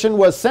 this mission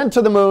was sent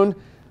to the moon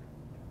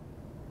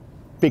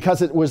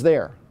because it was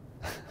there.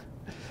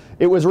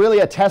 It was really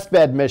a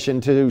testbed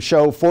mission to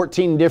show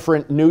 14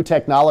 different new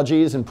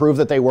technologies and prove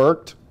that they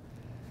worked.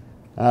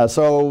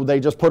 So they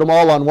just put them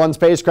all on one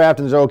spacecraft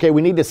and said, okay,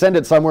 we need to send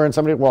it somewhere. And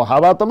somebody, well, how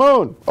about the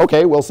moon?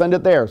 Okay, we'll send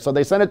it there. So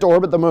they sent it to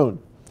orbit the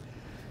moon.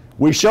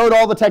 We showed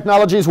all the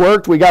technologies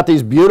worked. We got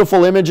these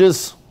beautiful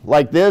images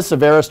like this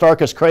of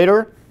Aristarchus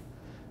crater.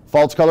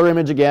 False color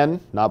image again,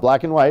 not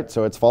black and white,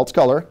 so it's false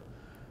color.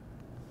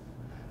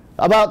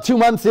 About 2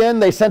 months in,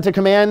 they sent a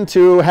command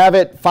to have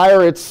it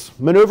fire its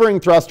maneuvering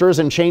thrusters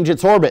and change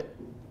its orbit.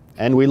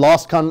 And we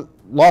lost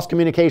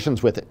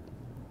communications with it.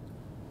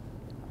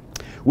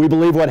 We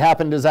believe what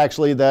happened is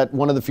actually that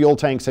one of the fuel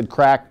tanks had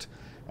cracked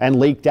and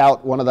leaked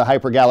out one of the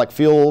hypergallic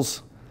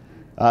fuels,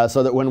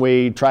 so that when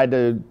we tried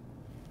to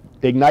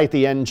ignite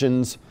the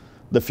engines,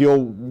 the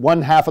fuel,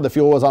 one half of the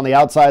fuel was on the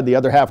outside, the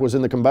other half was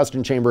in the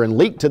combustion chamber and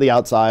leaked to the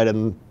outside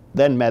and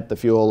then met the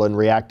fuel and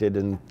reacted,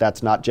 and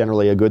that's not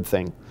generally a good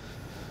thing.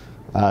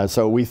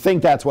 So we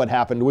think that's what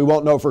happened. We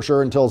won't know for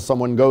sure until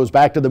someone goes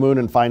back to the moon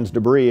and finds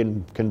debris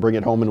and can bring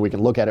it home and we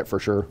can look at it for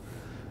sure.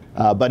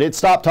 But it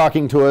stopped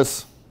talking to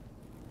us.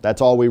 That's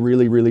all we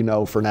really, really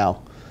know for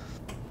now.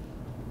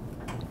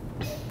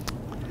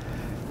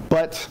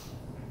 But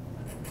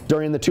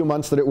during the 2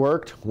 months that it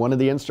worked, one of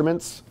the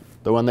instruments,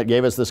 the one that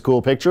gave us this cool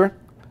picture,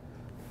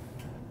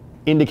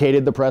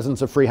 indicated the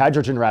presence of free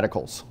hydrogen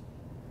radicals.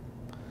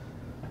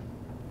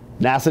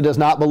 NASA does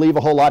not believe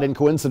a whole lot in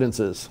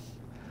coincidences.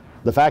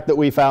 The fact that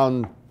we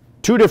found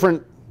 2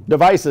 different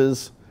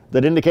devices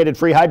that indicated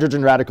free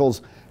hydrogen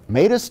radicals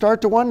made us start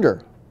to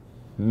wonder,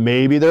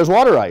 maybe there's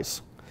water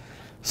ice.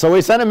 So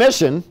we sent a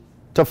mission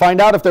to find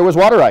out if there was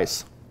water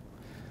ice.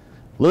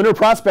 Lunar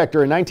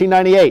Prospector in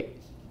 1998.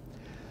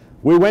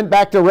 We went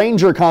back to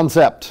Ranger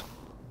concept.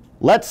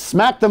 Let's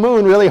smack the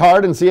moon really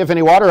hard and see if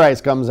any water ice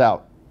comes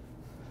out,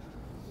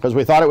 because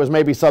we thought it was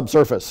maybe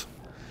subsurface.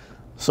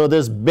 So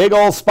this big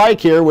old spike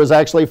here was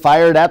actually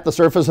fired at the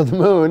surface of the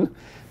moon.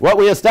 What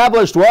we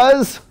established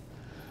was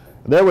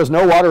there was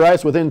no water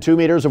ice within 2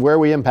 meters of where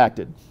we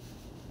impacted.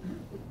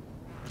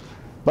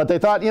 But they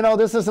thought, you know,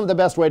 this isn't the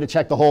best way to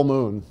check the whole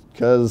moon,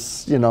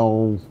 because, you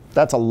know,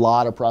 that's a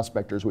lot of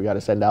prospectors we got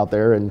to send out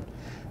there, and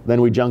then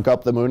we junk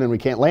up the moon and we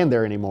can't land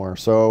there anymore.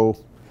 So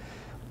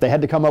they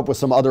had to come up with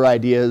some other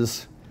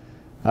ideas.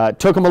 It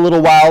took them a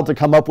little while to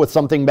come up with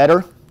something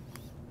better.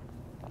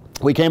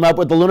 We came up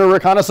with the Lunar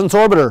Reconnaissance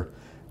Orbiter.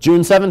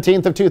 June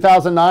 17th of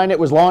 2009, it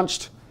was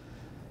launched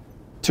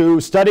to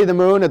study the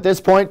moon. At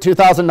this point,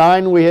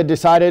 2009, we had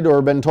decided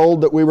or been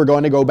told that we were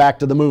going to go back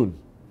to the moon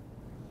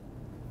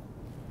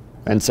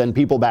and send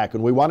people back.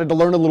 And we wanted to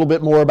learn a little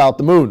bit more about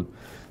the moon.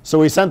 So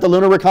we sent the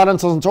Lunar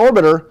Reconnaissance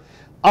Orbiter.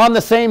 On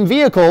the same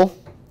vehicle,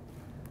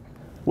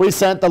 we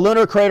sent the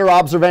Lunar Crater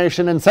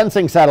Observation and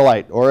Sensing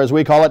Satellite, or as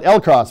we call it,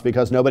 LCROSS,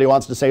 because nobody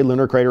wants to say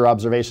Lunar Crater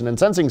Observation and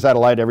Sensing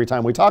Satellite every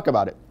time we talk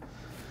about it.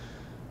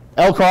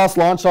 LCROSS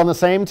launched on the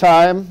same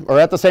time, or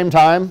at the same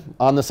time,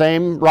 on the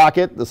same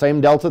rocket, the same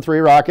Delta III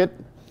rocket.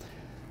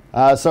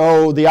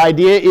 So the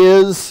idea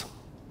is,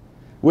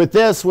 with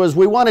this, was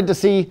we wanted to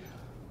see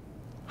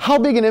how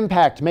big an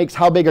impact makes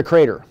how big a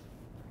crater.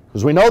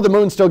 Because we know the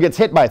moon still gets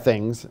hit by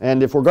things,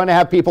 and if we're going to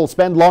have people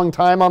spend long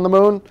time on the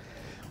moon,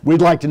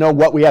 we'd like to know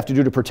what we have to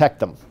do to protect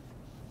them.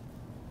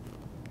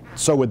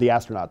 So would the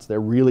astronauts. They're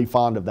really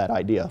fond of that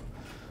idea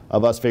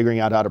of us figuring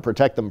out how to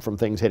protect them from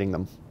things hitting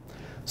them.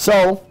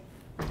 So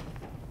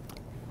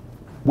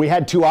we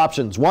had 2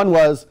 options. One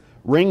was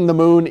ring the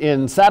moon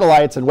in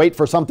satellites and wait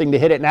for something to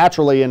hit it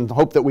naturally and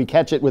hope that we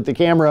catch it with the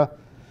camera.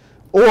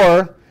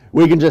 Or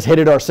we can just hit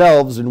it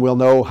ourselves and we'll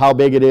know how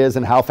big it is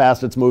and how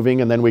fast it's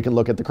moving, and then we can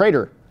look at the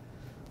crater.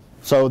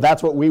 So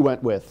that's what we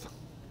went with.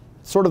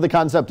 Sort of the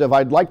concept of,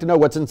 I'd like to know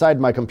what's inside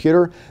my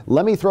computer.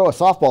 Let me throw a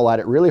softball at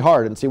it really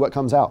hard and see what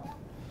comes out.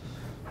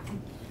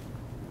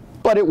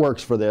 But it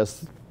works for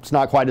this. It's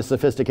not quite as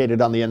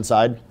sophisticated on the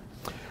inside.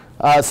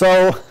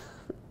 So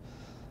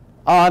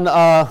on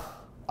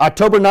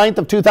October 9th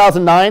of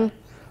 2009,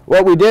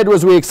 what we did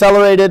was we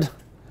accelerated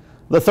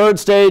the 3rd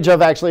stage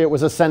of, actually it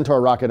was a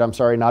Centaur rocket, I'm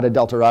sorry, not a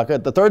Delta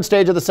rocket. The 3rd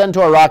stage of the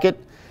Centaur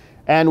rocket,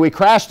 and we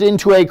crashed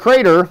into a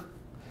crater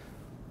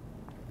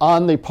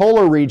on the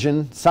polar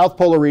region, south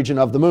polar region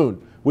of the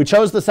moon. We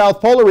chose the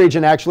south polar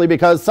region actually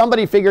because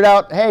somebody figured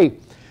out, hey,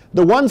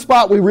 the one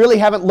spot we really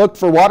haven't looked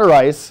for water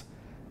ice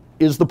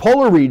is the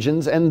polar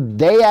regions, and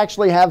they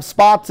actually have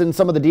spots in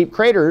some of the deep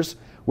craters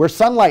where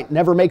sunlight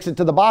never makes it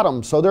to the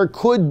bottom, so there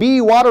could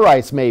be water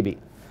ice maybe.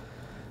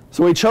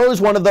 So we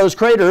chose one of those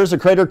craters, a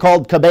crater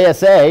called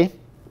Cabeus A.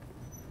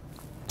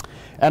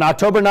 And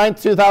October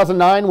 9th,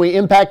 2009, we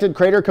impacted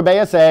crater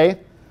Cabeus A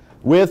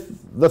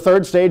with the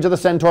third stage of the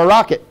Centaur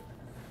rocket.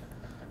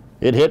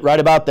 It hit right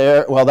about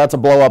there. Well, that's a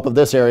blow up of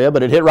this area,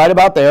 but it hit right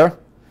about there.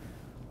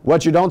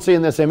 What you don't see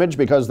in this image,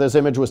 because this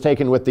image was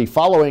taken with the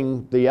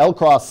following the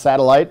L-Cross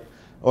satellite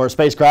or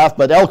spacecraft,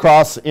 but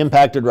L-Cross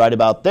impacted right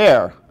about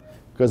there.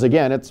 Because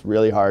again, it's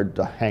really hard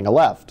to hang a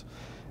left.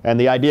 And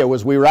the idea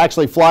was we were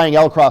actually flying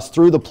L-Cross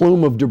through the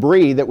plume of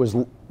debris that was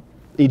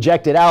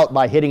ejected out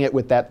by hitting it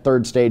with that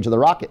third stage of the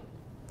rocket.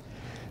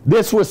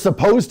 This was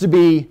supposed to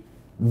be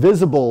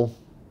visible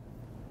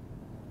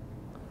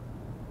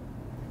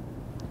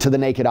to the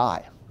naked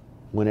eye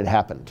when it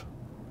happened.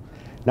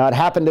 Now it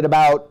happened at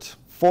about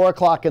 4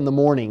 o'clock in the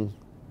morning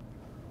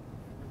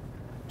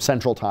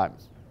Central Time.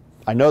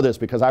 I know this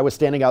because I was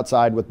standing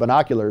outside with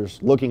binoculars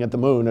looking at the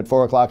moon at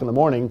 4 o'clock in the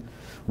morning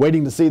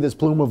waiting to see this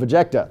plume of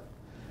ejecta.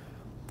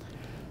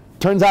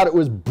 Turns out it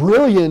was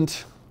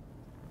brilliant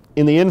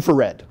in the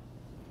infrared.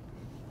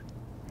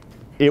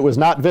 It was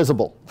not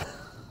visible.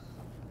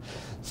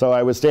 So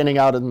I was standing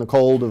out in the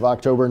cold of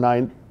October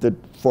 9th at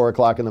 4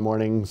 o'clock in the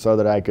morning so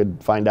that I could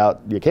find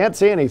out you can't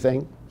see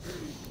anything.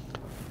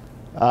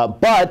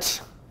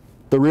 But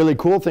the really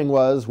cool thing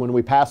was when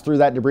we passed through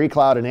that debris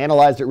cloud and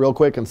analyzed it real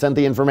quick and sent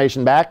the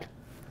information back,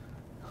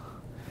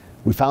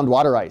 we found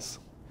water ice.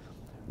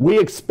 We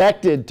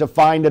expected to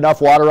find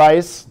enough water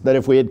ice that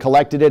if we had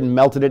collected it and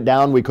melted it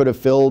down, we could have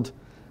filled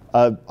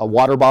a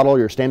water bottle,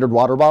 your standard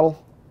water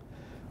bottle.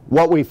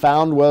 What we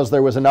found was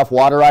there was enough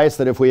water ice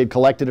that if we had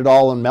collected it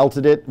all and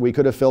melted it, we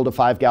could have filled a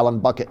 5-gallon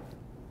bucket.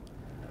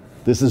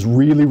 This is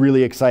really,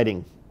 really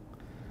exciting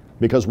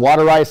because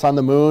water ice on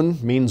the moon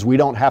means we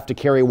don't have to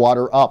carry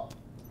water up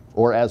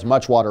or as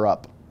much water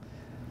up.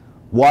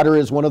 Water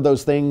is one of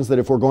those things that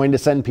if we're going to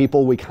send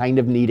people, we kind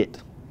of need it.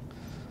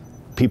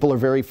 People are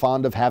very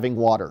fond of having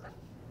water.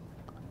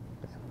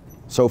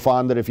 So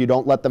fond that if you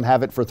don't let them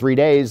have it for 3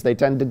 days, they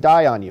tend to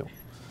die on you.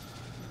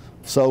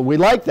 So we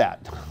like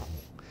that.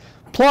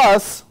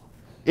 Plus,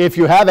 if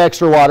you have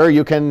extra water,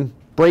 you can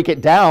break it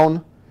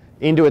down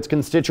into its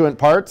constituent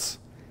parts,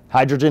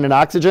 hydrogen and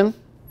oxygen.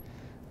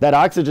 That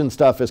oxygen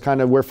stuff is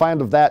kind of, we're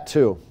fond of that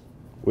too.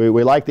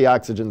 We like the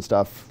oxygen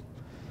stuff.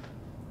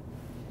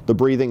 The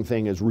breathing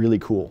thing is really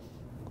cool.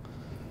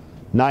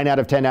 9 out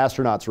of 10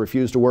 astronauts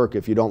refuse to work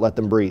if you don't let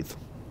them breathe.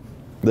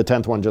 The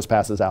 10th one just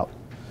passes out.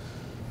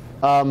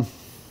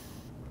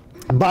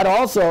 But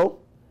also,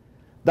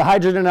 the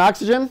hydrogen and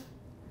oxygen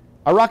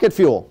are rocket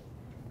fuel.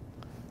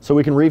 So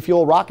we can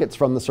refuel rockets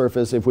from the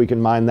surface if we can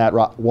mine that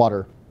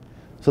water.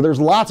 So there's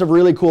lots of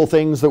really cool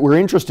things that we're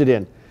interested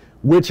in,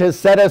 which has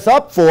set us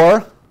up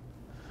for,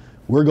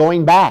 we're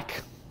going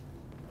back.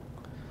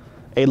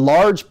 A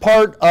large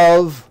part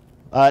of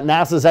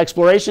NASA's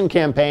exploration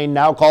campaign,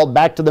 now called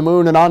Back to the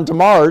Moon and On to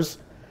Mars,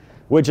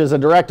 which is a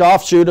direct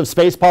offshoot of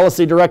Space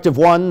Policy Directive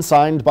 1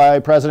 signed by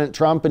President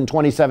Trump in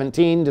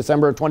 2017,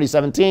 December of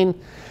 2017,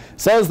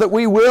 says that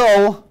we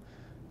will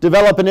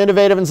develop an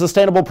innovative and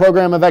sustainable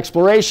program of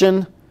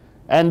exploration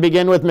and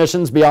begin with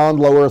missions beyond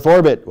low Earth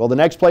orbit. Well, the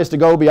next place to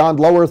go beyond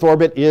low Earth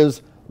orbit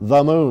is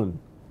the moon.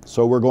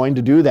 So we're going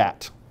to do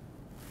that.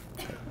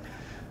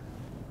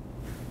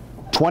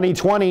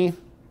 2020,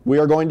 we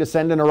are going to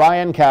send an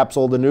Orion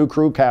capsule, the new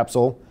crew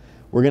capsule.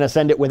 We're going to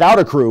send it without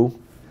a crew,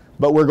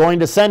 but we're going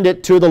to send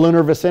it to the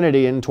lunar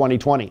vicinity in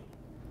 2020.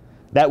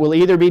 That will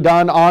either be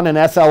done on an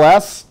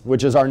SLS,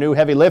 which is our new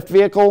heavy lift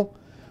vehicle,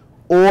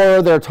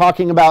 or they're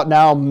talking about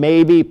now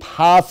maybe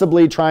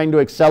possibly trying to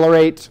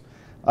accelerate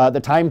the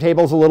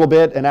timetables a little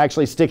bit and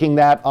actually sticking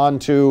that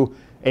onto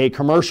a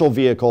commercial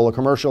vehicle, a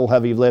commercial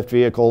heavy lift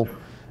vehicle,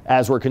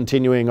 as we're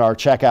continuing our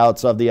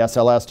checkouts of the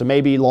SLS to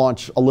maybe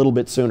launch a little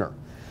bit sooner.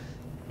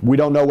 We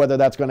don't know whether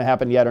that's going to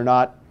happen yet or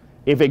not.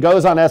 If it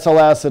goes on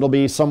SLS, it'll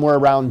be somewhere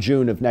around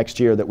June of next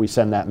year that we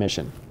send that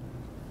mission.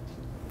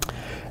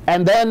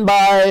 And then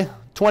by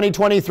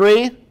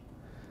 2023,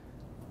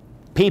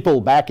 people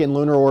back in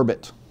lunar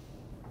orbit.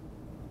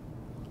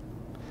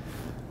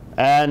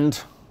 And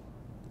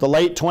the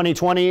late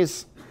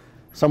 2020s,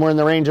 somewhere in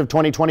the range of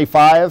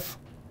 2025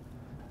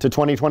 to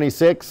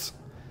 2026,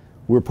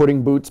 we're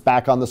putting boots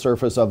back on the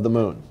surface of the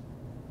moon.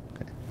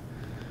 Okay.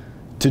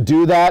 To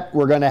do that,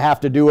 we're going to have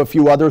to do a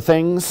few other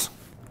things.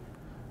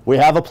 We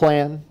have a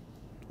plan.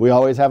 We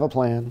always have a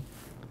plan.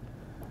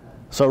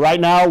 So right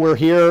now we're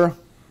here.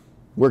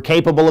 We're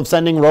capable of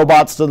sending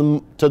robots to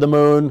the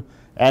moon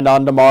and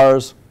onto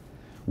Mars.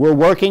 We're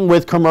working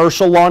with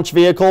commercial launch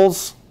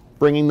vehicles,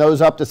 bringing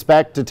those up to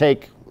spec to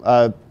take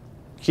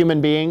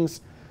human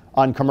beings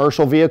on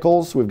commercial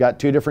vehicles. We've got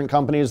 2 different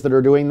companies that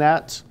are doing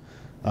that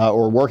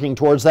or working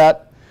towards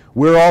that.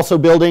 We're also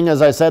building,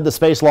 as I said, the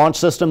Space Launch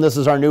System. This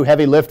is our new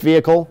heavy lift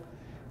vehicle.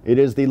 It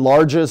is the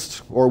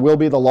largest, or will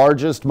be the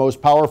largest,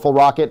 most powerful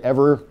rocket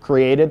ever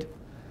created.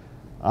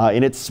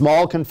 In its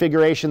small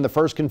configuration, the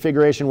first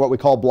configuration, what we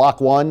call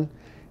Block 1,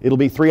 it'll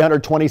be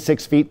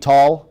 326 feet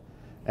tall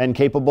and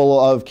capable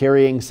of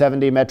carrying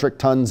 70 metric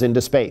tons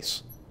into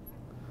space.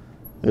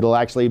 It'll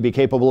actually be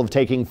capable of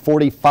taking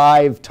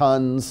 45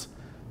 tons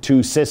to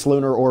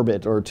cislunar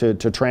orbit, or to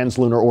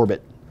translunar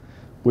orbit,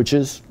 which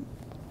is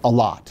a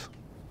lot.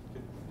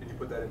 Can you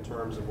put that in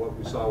terms of what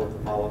we saw with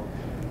Apollo?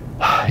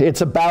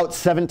 It's about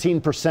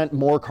 17%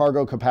 more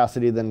cargo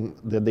capacity than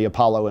the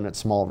Apollo in its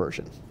small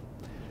version.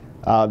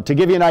 To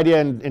give you an idea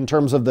in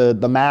terms of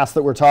the mass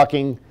that we're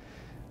talking,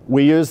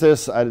 we use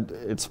this,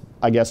 it's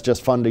I guess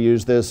just fun to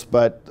use this,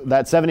 but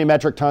that 70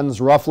 metric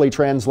tons roughly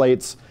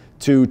translates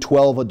to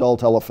 12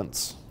 adult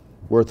elephants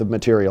worth of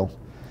material.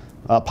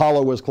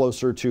 Apollo was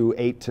closer to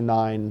 8 to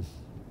 9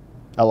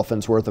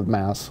 elephants worth of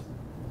mass.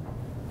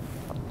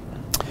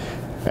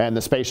 And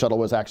the space shuttle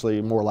was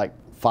actually more like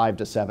 5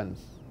 to 7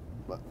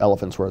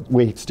 elephants worth.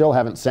 We still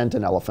haven't sent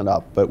an elephant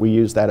up, but we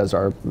use that as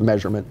our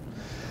measurement.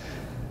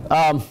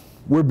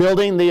 We're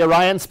building the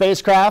Orion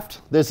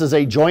spacecraft. This is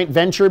a joint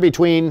venture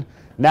between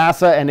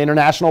NASA and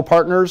international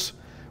partners.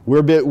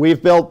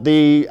 We've built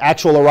the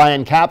actual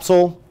Orion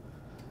capsule,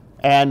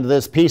 and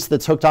this piece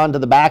that's hooked onto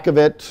the back of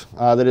it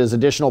that is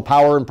additional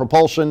power and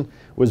propulsion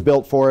was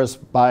built for us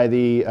by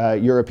the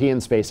European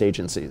space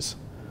agencies.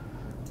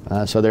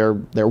 So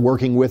they're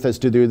working with us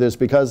to do this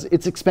because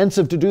it's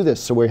expensive to do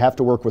this, so we have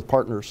to work with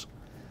partners.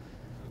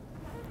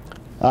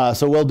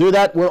 So we'll do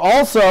that. We're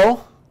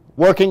also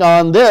working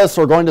on this,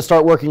 or going to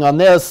start working on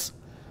this.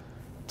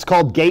 It's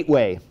called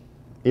Gateway.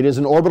 It is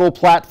an orbital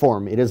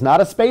platform. It is not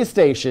a space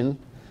station,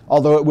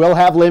 although it will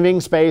have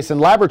living space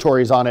and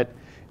laboratories on it.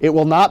 It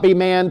will not be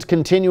manned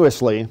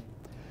continuously,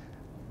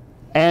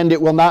 and it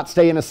will not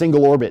stay in a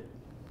single orbit.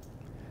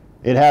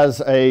 It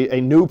has a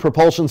new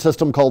propulsion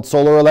system called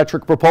solar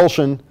electric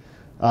propulsion,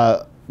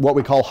 what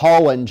we call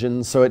Hall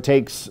engines. So it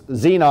takes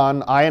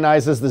xenon,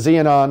 ionizes the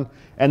xenon,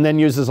 and then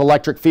uses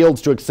electric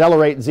fields to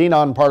accelerate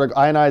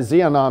ionized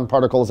xenon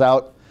particles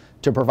out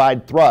to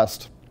provide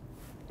thrust.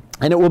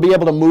 And it will be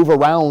able to move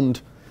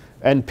around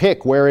and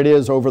pick where it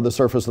is over the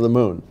surface of the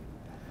moon.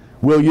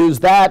 We'll use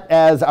that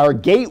as our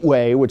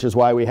gateway, which is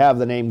why we have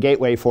the name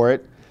Gateway for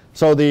it.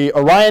 So the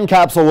Orion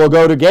capsule will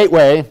go to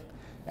Gateway,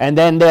 and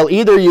then they'll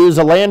either use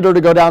a lander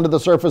to go down to the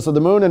surface of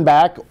the moon and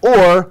back,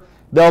 or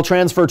they'll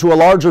transfer to a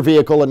larger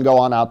vehicle and go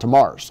on out to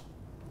Mars.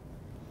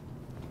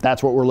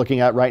 That's what we're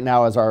looking at right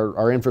now as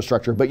our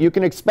infrastructure. But you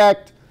can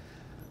expect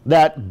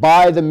that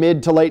by the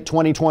mid to late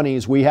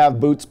 2020s, we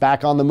have boots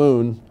back on the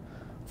moon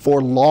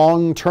for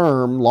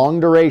long-term,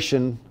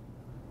 long-duration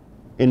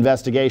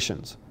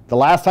investigations. The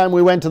last time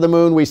we went to the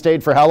moon, we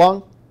stayed for how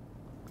long?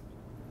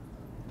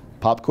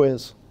 Pop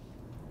quiz.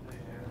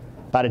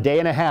 About a day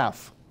and a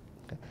half.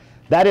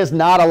 That is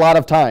not a lot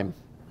of time.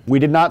 We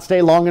did not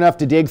stay long enough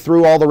to dig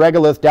through all the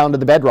regolith down to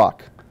the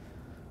bedrock.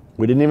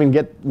 We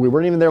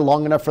weren't even there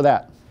long enough for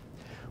that.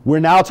 We're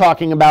now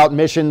talking about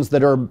missions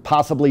that are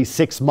possibly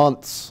 6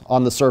 months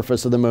on the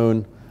surface of the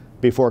moon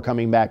before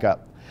coming back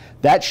up.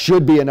 That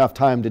should be enough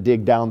time to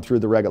dig down through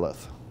the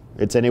regolith.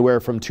 It's anywhere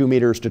from 2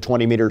 meters to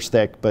 20 meters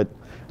thick, but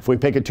if we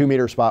pick a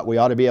 2-meter spot, we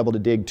ought to be able to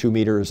dig 2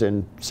 meters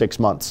in 6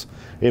 months.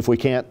 If we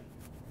can't,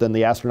 then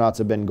the astronauts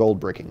have been gold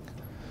bricking.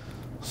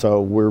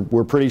 So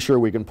we're pretty sure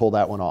we can pull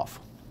that one off.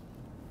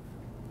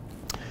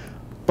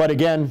 But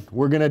again,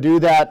 we're going to do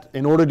that.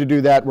 In order to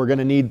do that, we're going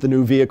to need the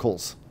new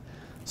vehicles.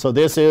 So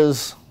this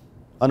is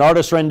an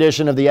artist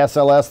rendition of the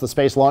SLS, the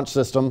Space Launch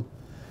System,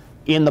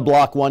 in the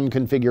Block 1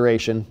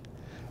 configuration.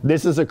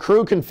 This is a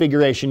crew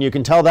configuration. You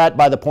can tell that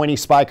by the pointy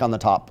spike on the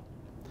top.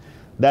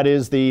 That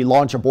is the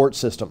launch abort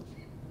system.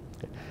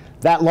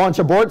 That launch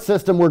abort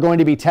system we're going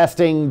to be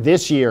testing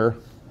this year.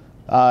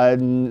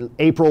 In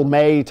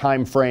April-May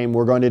timeframe,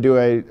 we're going to do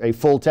a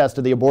full test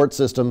of the abort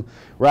system.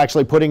 We're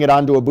actually putting it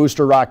onto a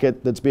booster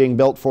rocket that's being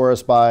built for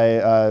us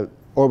by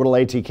Orbital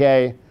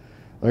ATK.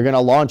 They're going to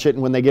launch it,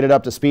 and when they get it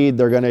up to speed,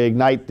 they're going to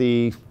ignite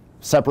the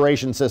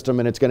separation system,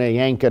 and it's going to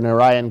yank an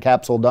Orion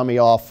capsule dummy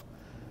off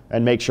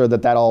and make sure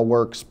that that all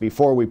works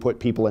before we put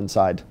people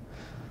inside.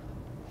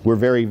 We're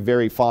very,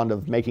 very fond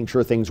of making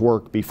sure things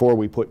work before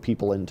we put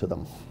people into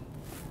them.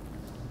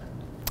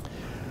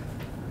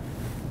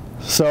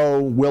 So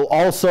we'll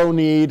also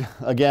need,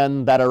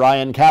 again, that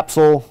Orion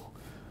capsule.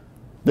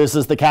 This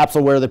is the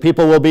capsule where the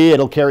people will be.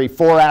 It'll carry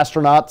 4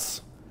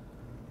 astronauts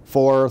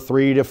for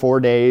 3 to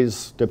 4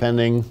 days,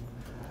 depending.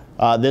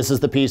 This is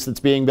the piece that's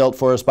being built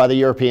for us by the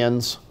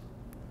Europeans.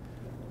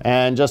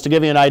 And just to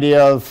give you an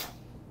idea of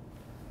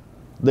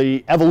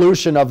the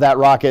evolution of that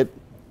rocket,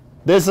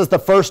 this is the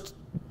first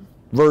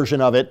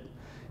version of it.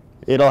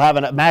 It'll have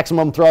a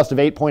maximum thrust of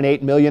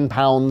 8.8 million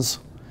pounds.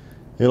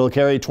 It'll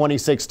carry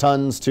 26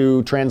 tons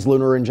to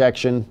translunar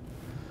injection.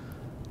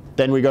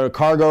 Then we go to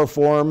cargo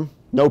form.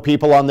 No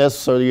people on this,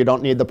 so you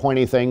don't need the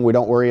pointy thing. We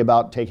don't worry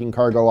about taking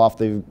cargo off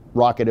the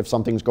rocket if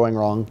something's going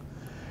wrong.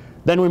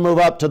 Then we move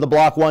up to the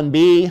Block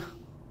 1B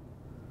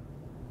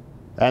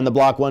and the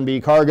Block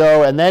 1B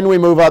cargo. And then we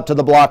move up to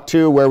the Block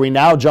 2, where we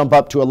now jump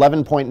up to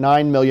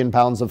 11.9 million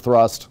pounds of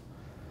thrust.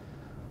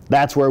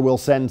 That's where we'll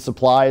send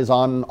supplies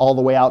on all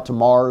the way out to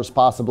Mars,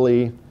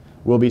 possibly.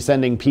 We'll be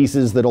sending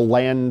pieces that'll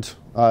land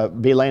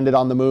be landed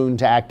on the moon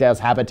to act as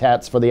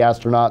habitats for the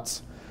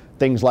astronauts,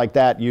 things like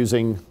that,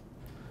 using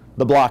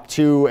the Block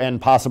 2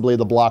 and possibly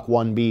the Block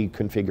 1B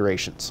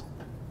configurations.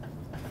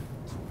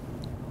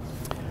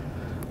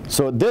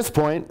 So at this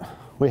point,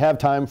 we have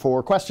time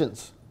for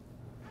questions.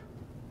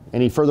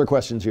 Any further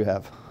questions you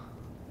have?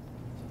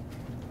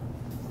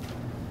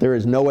 There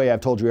is no way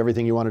I've told you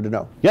everything you wanted to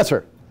know. Yes,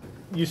 sir.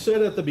 You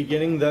said at the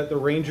beginning that the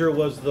Ranger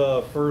was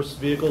the first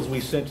vehicles we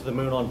sent to the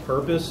moon on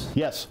purpose.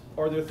 Yes.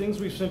 Are there things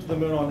we've sent to the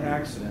moon on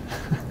accident?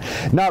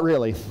 Not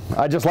really.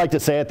 I just like to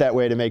say it that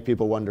way to make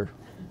people wonder.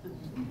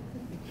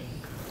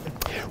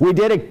 We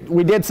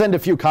did send a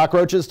few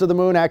cockroaches to the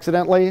moon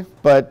accidentally,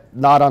 but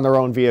not on their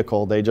own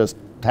vehicle. They just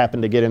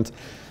happened to get in.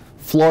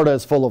 Florida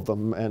is full of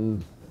them,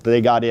 and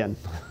they got in.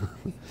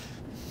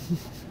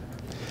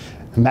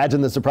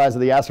 Imagine the surprise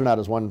of the astronaut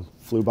as one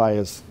flew by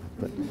his.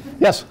 But,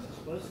 yes?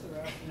 What's the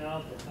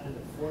rationale behind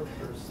a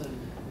four-person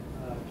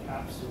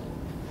capsule?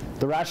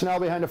 The rationale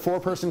behind a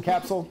four-person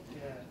capsule?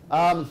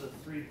 Yeah, versus a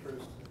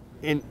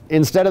three-person.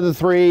 Instead of the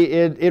three,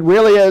 it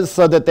really is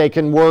so that they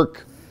can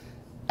work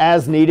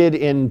as needed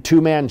in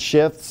two-man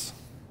shifts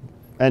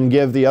and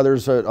give the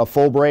others a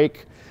full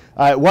break.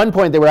 At one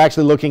point, they were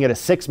actually looking at a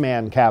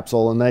six-man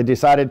capsule, and they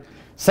decided,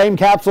 same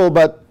capsule,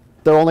 but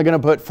they're only going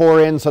to put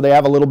four in, so they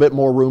have a little bit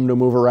more room to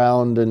move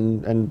around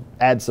and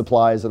add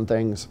supplies and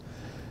things.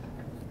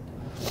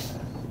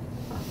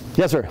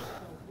 Yes, sir?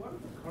 What are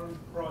the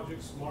current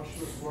projects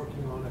Marshall is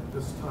working on at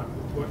this time?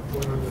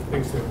 What are the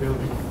things they're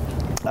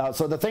building?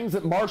 So the things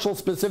that Marshall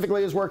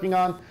specifically is working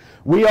on,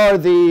 we are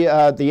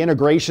the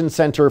integration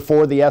center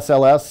for the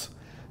SLS.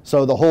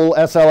 So the whole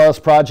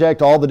SLS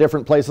project, all the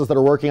different places that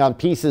are working on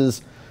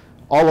pieces,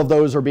 all of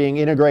those are being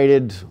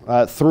integrated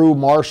through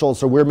Marshall.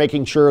 So we're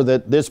making sure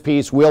that this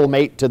piece will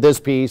mate to this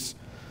piece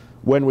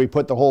when we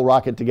put the whole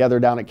rocket together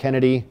down at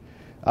Kennedy.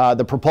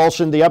 The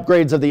propulsion, the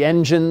upgrades of the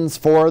engines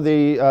for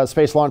the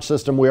Space Launch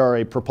System, we are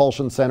a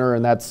propulsion center,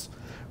 and that's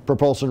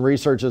propulsion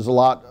research is a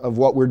lot of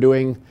what we're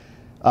doing.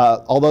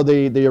 Although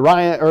the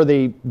Orion or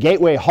the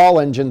Gateway Hall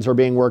engines are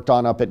being worked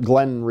on up at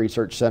Glenn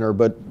Research Center,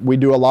 but we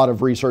do a lot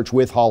of research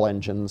with Hall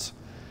engines.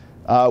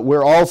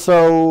 We're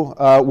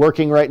also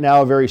working right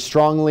now very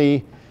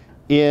strongly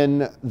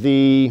in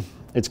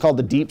it's called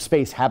the Deep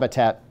Space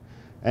Habitat,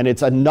 and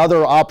it's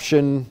another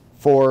option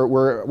for,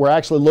 we're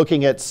actually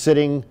looking at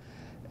sitting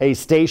a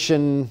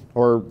station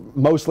or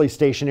mostly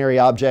stationary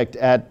object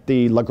at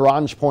the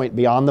Lagrange point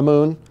beyond the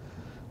moon,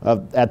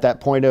 at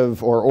that point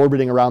of, or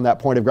orbiting around that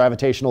point of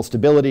gravitational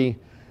stability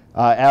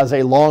as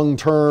a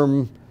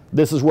long-term,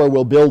 this is where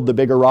we'll build the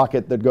bigger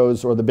rocket that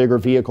goes, or the bigger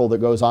vehicle that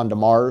goes on to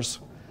Mars.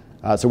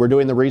 So we're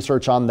doing the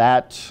research on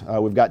that.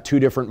 We've got two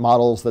different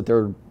models that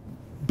they're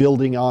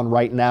building on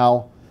right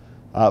now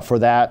for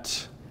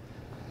that.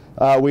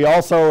 We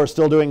also are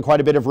still doing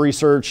quite a bit of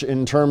research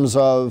in terms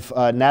of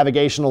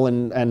navigational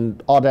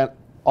and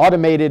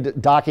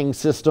automated docking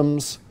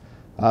systems.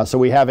 So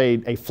we have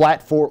a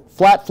flat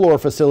floor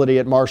facility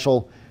at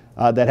Marshall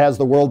that has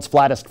the world's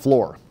flattest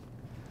floor,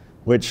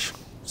 which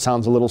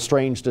sounds a little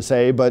strange to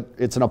say, but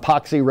it's an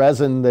epoxy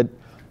resin that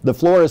the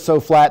floor is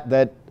so flat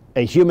that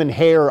a human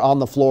hair on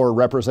the floor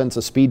represents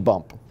a speed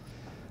bump.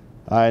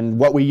 And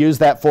what we use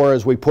that for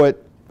is we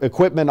put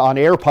equipment on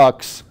air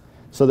pucks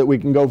so that we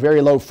can go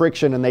very low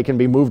friction and they can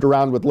be moved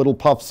around with little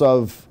puffs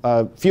of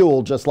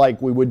fuel just like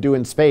we would do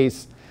in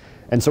space.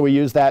 And so we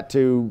use that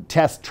to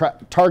test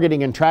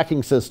targeting and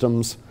tracking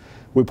systems.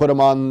 We put them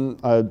on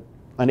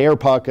an air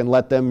puck and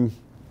let them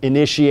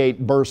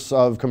initiate bursts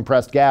of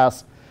compressed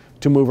gas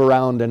to move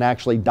around and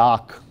actually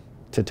dock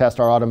to test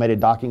our automated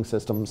docking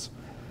systems.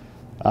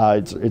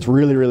 It's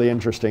really, really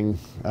interesting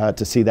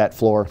to see that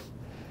floor.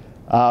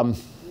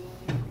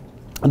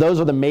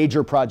 Those are the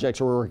major projects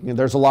we're working on.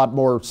 There's a lot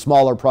more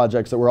smaller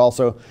projects that we're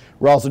also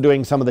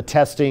doing some of the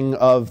testing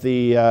of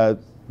the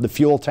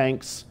fuel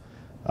tanks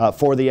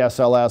for the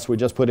SLS. We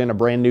just put in a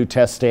brand new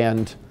test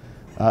stand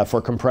for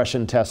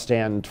compression test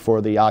stand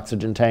for the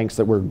oxygen tanks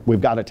that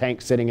we've got a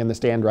tank sitting in the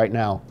stand right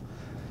now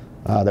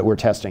that we're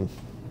testing.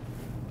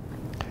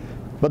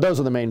 But those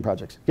are the main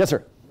projects. Yes, sir?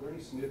 Are there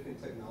any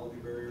significant technology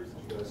barriers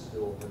that you guys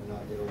still have not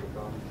yet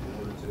overcome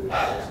in order to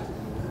access the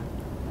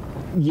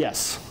moon?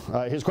 Yes.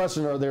 His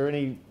question, are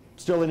there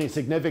still any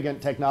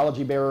significant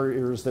technology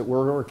barriers that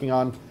we're working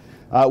on?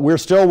 We're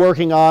still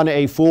working on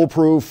a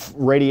foolproof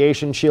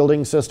radiation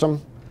shielding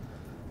system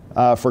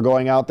for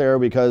going out there,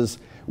 because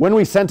when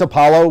we sent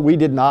Apollo, we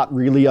did not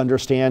really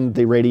understand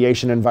the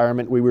radiation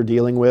environment we were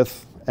dealing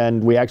with,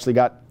 and we actually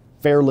got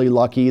fairly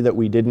lucky that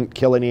we didn't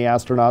kill any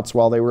astronauts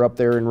while they were up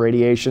there in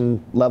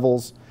radiation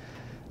levels.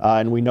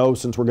 And we know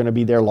since we're going to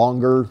be there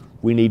longer,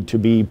 we need to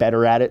be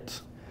better at it.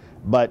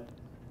 But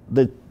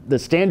the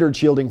standard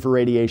shielding for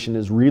radiation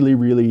is really,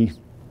 really,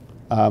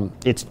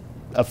 it's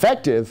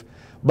effective,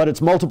 but it's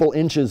multiple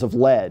inches of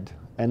lead,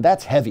 and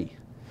that's heavy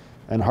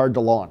and hard to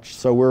launch.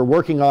 So we're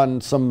working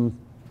on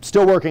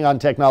still working on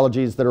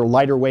technologies that are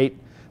lighter weight,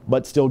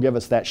 but still give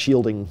us that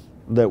shielding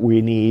that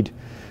we need.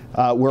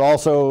 We're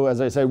also,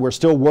 as I said, we're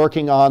still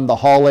working on the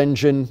Hall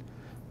engine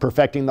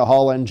perfecting the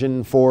Hall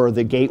engine for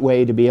the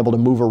gateway to be able to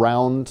move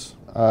around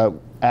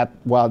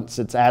once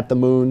it's at the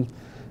moon,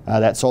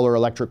 that solar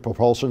electric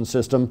propulsion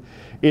system.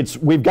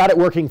 We've got it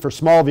working for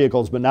small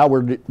vehicles, but now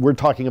we're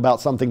talking about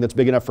something that's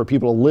big enough for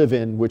people to live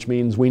in, which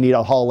means we need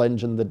a Hall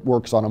engine that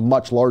works on a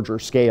much larger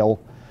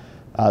scale.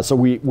 So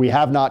we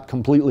have not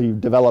completely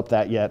developed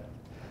that yet.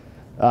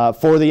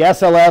 For the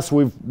SLS,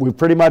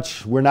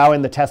 we're now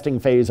in the testing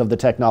phase of the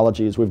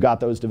technologies. We've got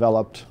those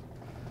developed,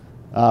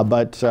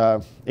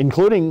 but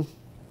including,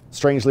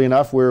 strangely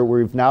enough,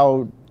 we've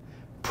now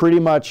pretty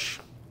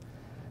much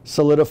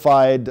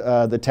solidified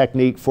the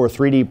technique for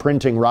 3D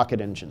printing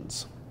rocket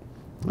engines.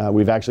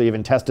 We've actually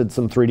even tested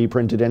some 3D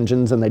printed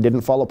engines, and they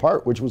didn't fall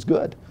apart, which was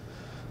good.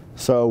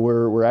 So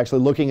we're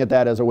actually looking at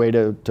that as a way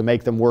to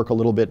make them work a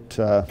little bit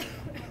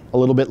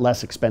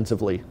less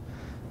expensively,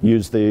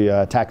 use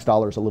the tax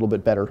dollars a little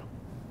bit better.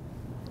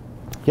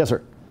 Yes,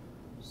 sir.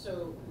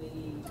 So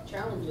the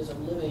challenges of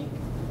living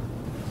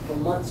for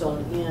months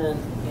on end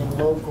in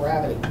low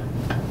gravity,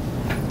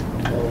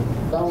 so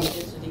bone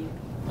density,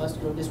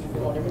 muscular dystrophy,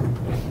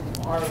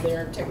 whatever, are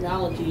there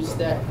technologies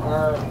that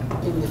are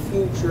in the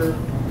future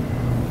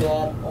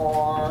that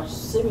are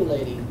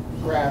simulating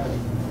gravity?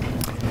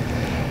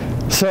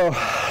 So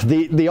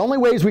the only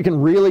ways we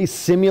can really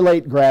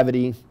simulate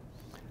gravity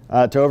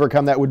to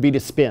overcome that would be to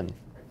spin.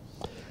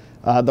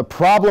 The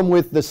problem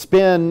with the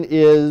spin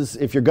is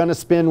if you're going to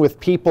spin with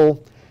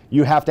people,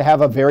 you have to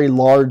have a very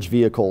large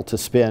vehicle to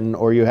spin,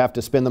 or you have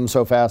to spin them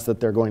so fast that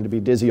they're going to be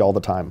dizzy all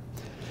the time.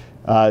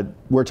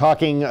 We're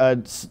talking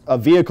a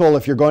vehicle,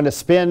 if you're going to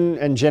spin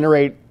and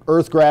generate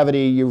Earth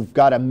gravity, you've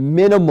got a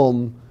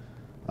minimum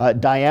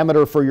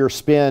diameter for your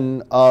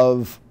spin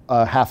of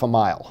half a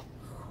mile.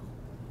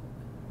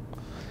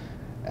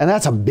 And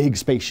that's a big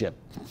spaceship.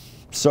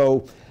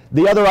 So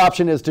the other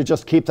option is to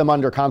just keep them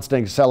under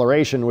constant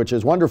acceleration, which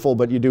is wonderful,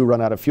 but you do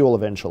run out of fuel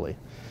eventually.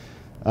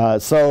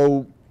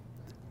 So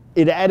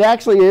it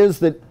actually is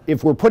that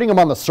if we're putting them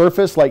on the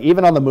surface, like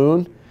even on the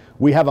moon,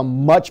 we have a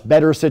much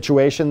better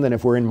situation than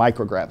if we're in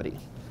microgravity.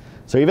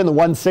 So even the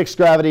 1/6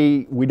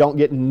 gravity, we don't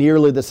get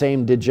nearly the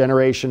same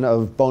degeneration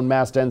of bone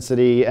mass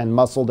density and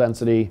muscle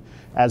density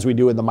as we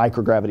do in the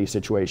microgravity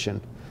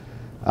situation.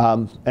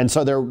 And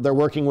so they're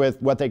working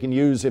with what they can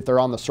use if they're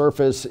on the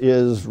surface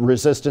is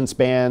resistance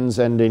bands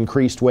and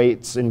increased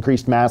weights,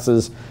 increased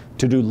masses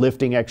to do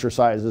lifting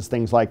exercises,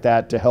 things like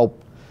that to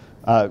help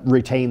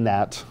retain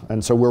that.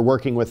 And so we're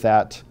working with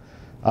that.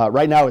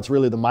 Right now it's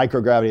really the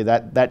microgravity.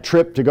 That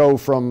trip to go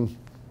from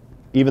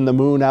even the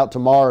moon out to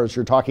Mars,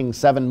 you're talking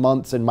 7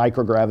 months in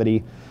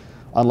microgravity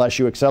unless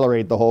you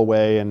accelerate the whole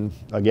way. And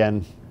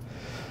again,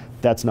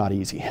 that's not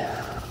easy.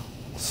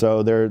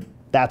 So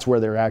that's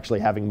where they're actually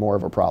having more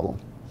of a problem.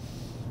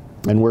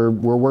 And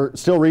we're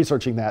still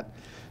researching that.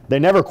 They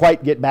never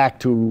quite get back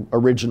to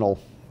original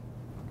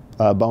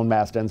bone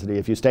mass density.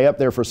 If you stay up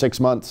there for 6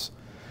 months,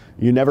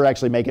 you never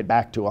actually make it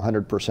back to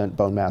 100%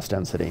 bone mass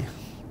density.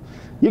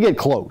 You get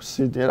close,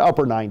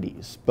 upper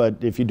 90s, but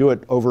if you do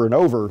it over and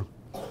over,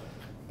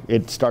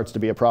 it starts to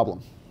be a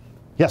problem.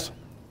 Yes?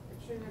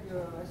 Actually,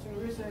 I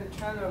think recently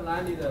China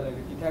landed a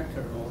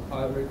detector, or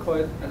however you call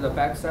it, at the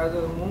backside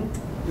of the moon.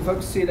 If I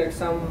could see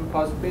some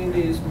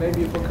possibilities,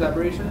 maybe for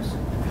collaborations.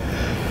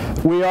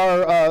 We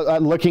are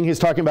looking. He's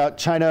talking about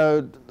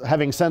China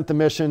having sent the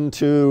mission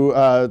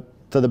to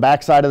the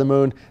backside of the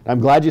moon. I'm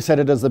glad you said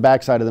it as the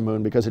backside of the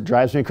moon because it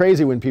drives me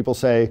crazy when people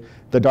say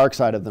the dark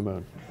side of the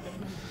moon.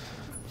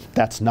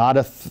 That's not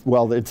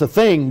well, it's a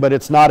thing, but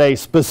it's not a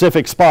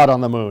specific spot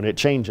on the moon. It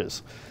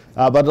changes.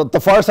 But at the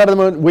far side of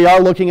the moon, we are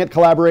looking at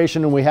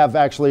collaboration, and we have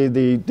actually,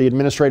 the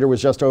administrator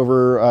was just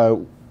over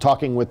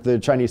talking with the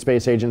Chinese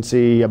Space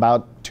Agency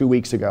about 2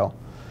 weeks ago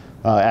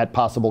at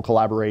possible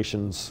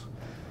collaborations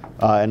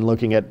and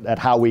looking at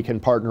how we can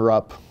partner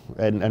up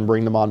and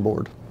bring them on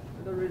board.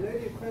 The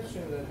related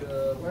question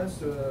that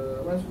once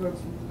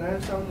we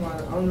land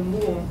someone on the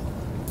moon,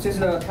 since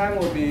the time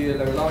will be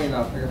long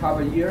enough, like half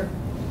a year,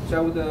 so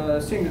I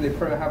would think they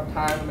probably have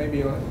time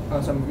maybe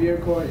on some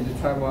vehicle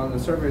to travel on the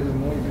surface of the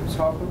moon if it's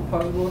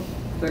possible.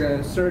 They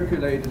can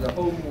circulate the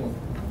whole moon.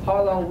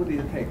 How long would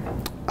it take?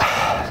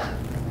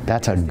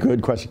 That's a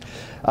good question.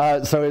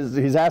 So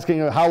he's asking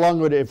how long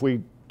would it, if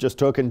we just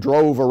took and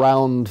drove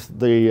around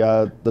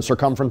the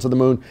circumference of the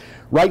moon.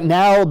 Right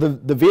now,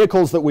 the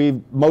vehicles that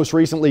we most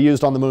recently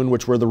used on the moon,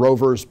 which were the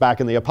rovers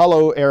back in the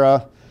Apollo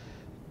era,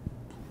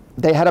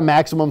 they had a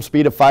maximum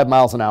speed of 5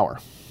 miles an hour.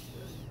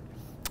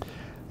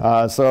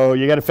 So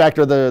you got to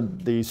factor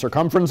the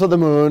circumference of the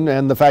moon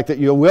and the fact that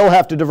you will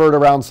have to divert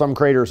around some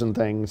craters and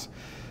things.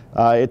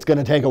 It's going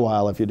to take a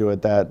while if you do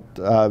it that.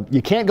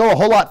 You can't go a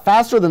whole lot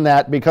faster than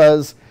that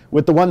because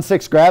with the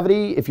 1/6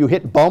 gravity, if you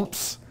hit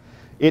bumps,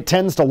 it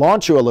tends to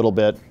launch you a little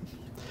bit.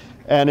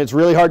 And it's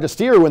really hard to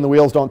steer when the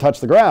wheels don't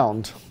touch the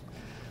ground.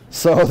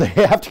 So they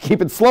have to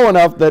keep it slow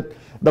enough that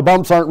the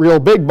bumps aren't real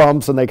big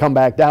bumps and they come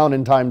back down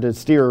in time to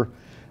steer.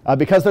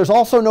 Because there's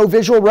also no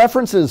visual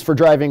references for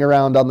driving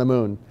around on the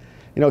moon.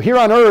 You know, here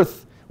on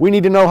Earth, we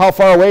need to know how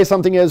far away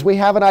something is. We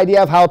have an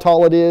idea of how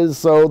tall it is,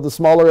 so the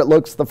smaller it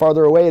looks, the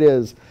farther away it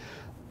is.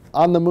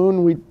 on the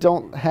moon, we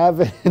don't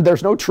have,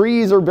 there's no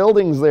trees or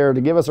buildings there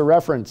to give us a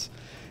reference.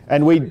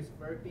 And we, It's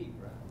very big,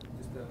 right?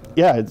 Just,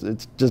 yeah,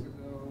 it's just,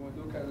 when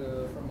we look at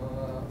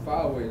from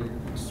far away,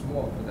 it's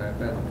small,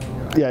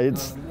 but yeah,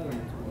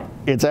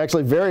 it's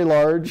actually very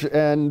large.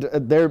 And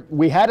there,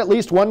 we had at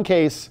least one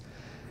case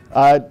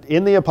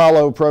in the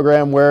Apollo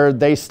program where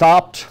they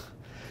stopped.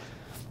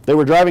 They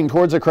were driving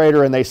towards a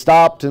crater and they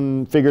stopped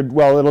and figured,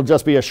 well, it'll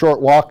just be a short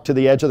walk to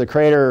the edge of the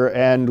crater.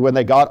 And when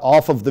they got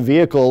off of the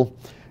vehicle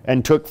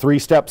and took 3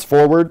 steps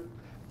forward,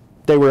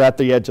 they were at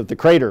the edge of the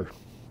crater.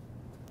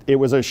 It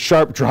was a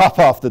sharp drop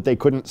off that they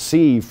couldn't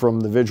see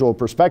from the visual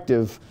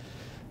perspective.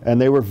 And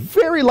they were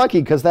very lucky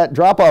because that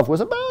drop off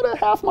was about a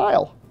half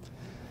mile.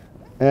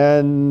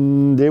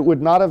 And it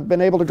would not have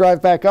been able to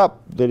drive back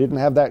up. They didn't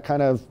have that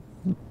kind of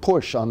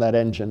push on that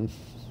engine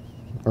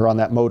or on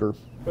that motor.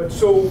 But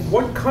so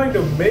what kind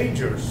of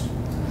majors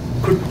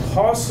could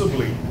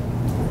possibly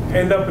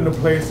end up in a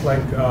place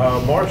like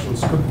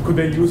Marshall's? Could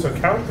they use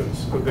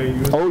accountants? Could they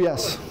use... Oh,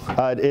 yes.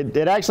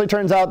 It actually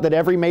turns out that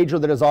every major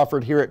that is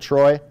offered here at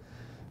Troy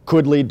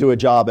could lead to a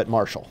job at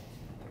Marshall.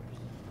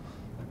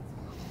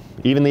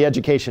 Even the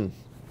education.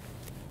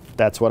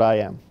 That's what I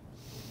am.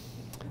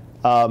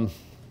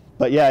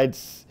 But yeah,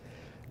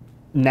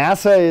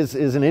 NASA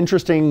is an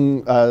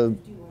interesting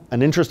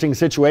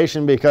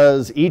situation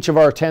because each of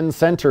our 10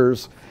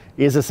 centers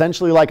is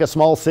essentially like a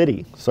small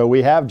city. So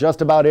we have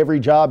just about every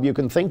job you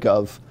can think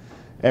of,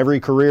 every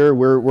career.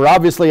 We're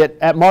obviously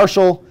at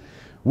Marshall,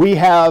 we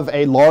have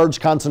a large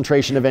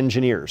concentration of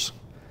engineers.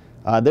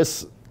 I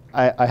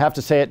have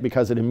to say it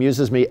because it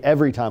amuses me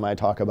every time I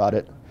talk about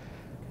it.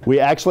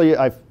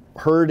 I've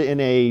heard in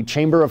a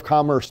Chamber of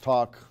Commerce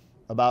talk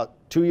about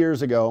 2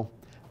 years ago,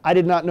 I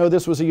did not know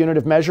this was a unit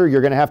of measure. You're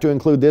going to have to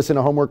include this in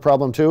a homework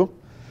problem too.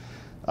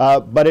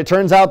 But it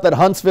turns out that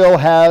Huntsville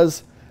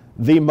has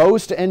the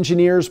most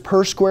engineers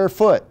per square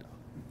foot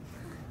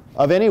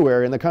of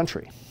anywhere in the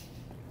country.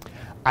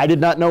 I did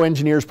not know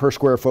engineers per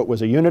square foot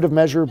was a unit of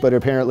measure, but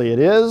apparently it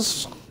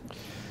is.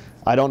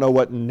 I don't know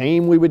what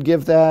name we would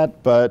give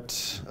that,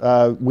 but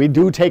we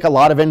do take a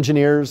lot of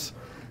engineers.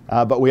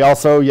 But we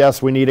also,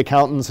 yes, we need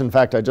accountants. In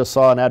fact, I just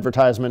saw an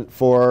advertisement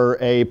for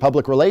a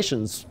public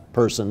relations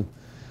person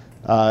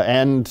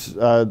and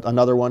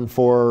another one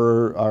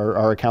for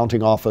our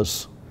accounting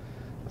office.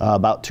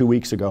 About 2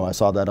 weeks ago, I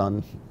saw that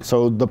on.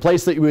 So the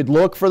place that you would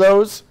look for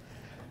those,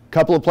 a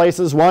couple of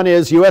places. One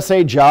is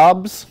USA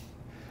Jobs.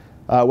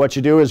 What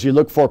you do is you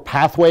look for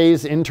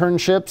Pathways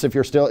internships.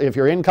 If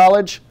you're in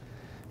college,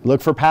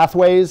 look for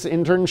Pathways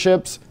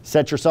internships.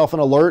 Set yourself an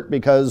alert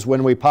because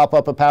when we pop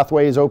up a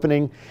Pathways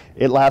opening,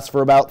 it lasts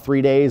for about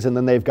 3 days, and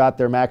then they've got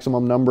their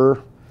maximum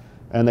number,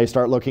 and they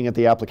start looking at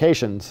the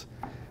applications.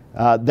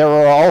 There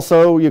are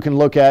also, you can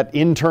look at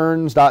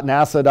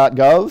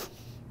interns.nasa.gov.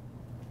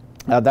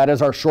 That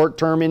is our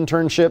short-term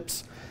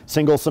internships,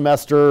 single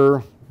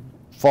semester,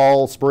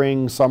 fall,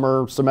 spring,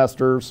 summer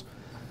semesters,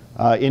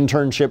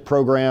 internship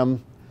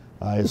program.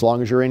 As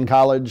long as you're in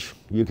college,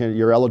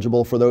 you're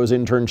eligible for those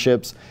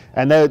internships.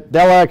 And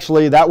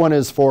that one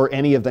is for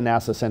any of the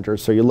NASA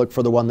centers. So you look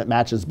for the one that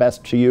matches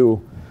best to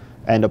you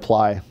and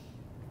apply.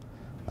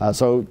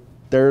 So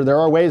there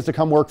are ways to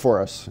come work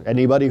for us.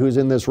 Anybody who's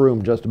in this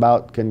room just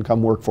about can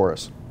come work for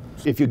us.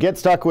 If you get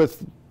stuck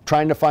with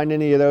trying to find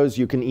any of those,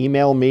 you can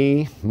email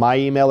me. My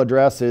email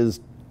address is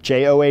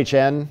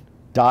john.f,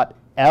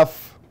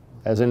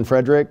 as in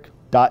Frederick,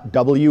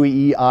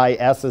 .weis,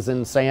 as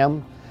in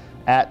Sam,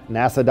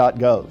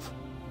 @nasa.gov.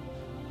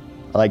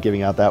 I like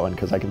giving out that one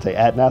because I can say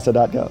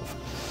 @nasa.gov.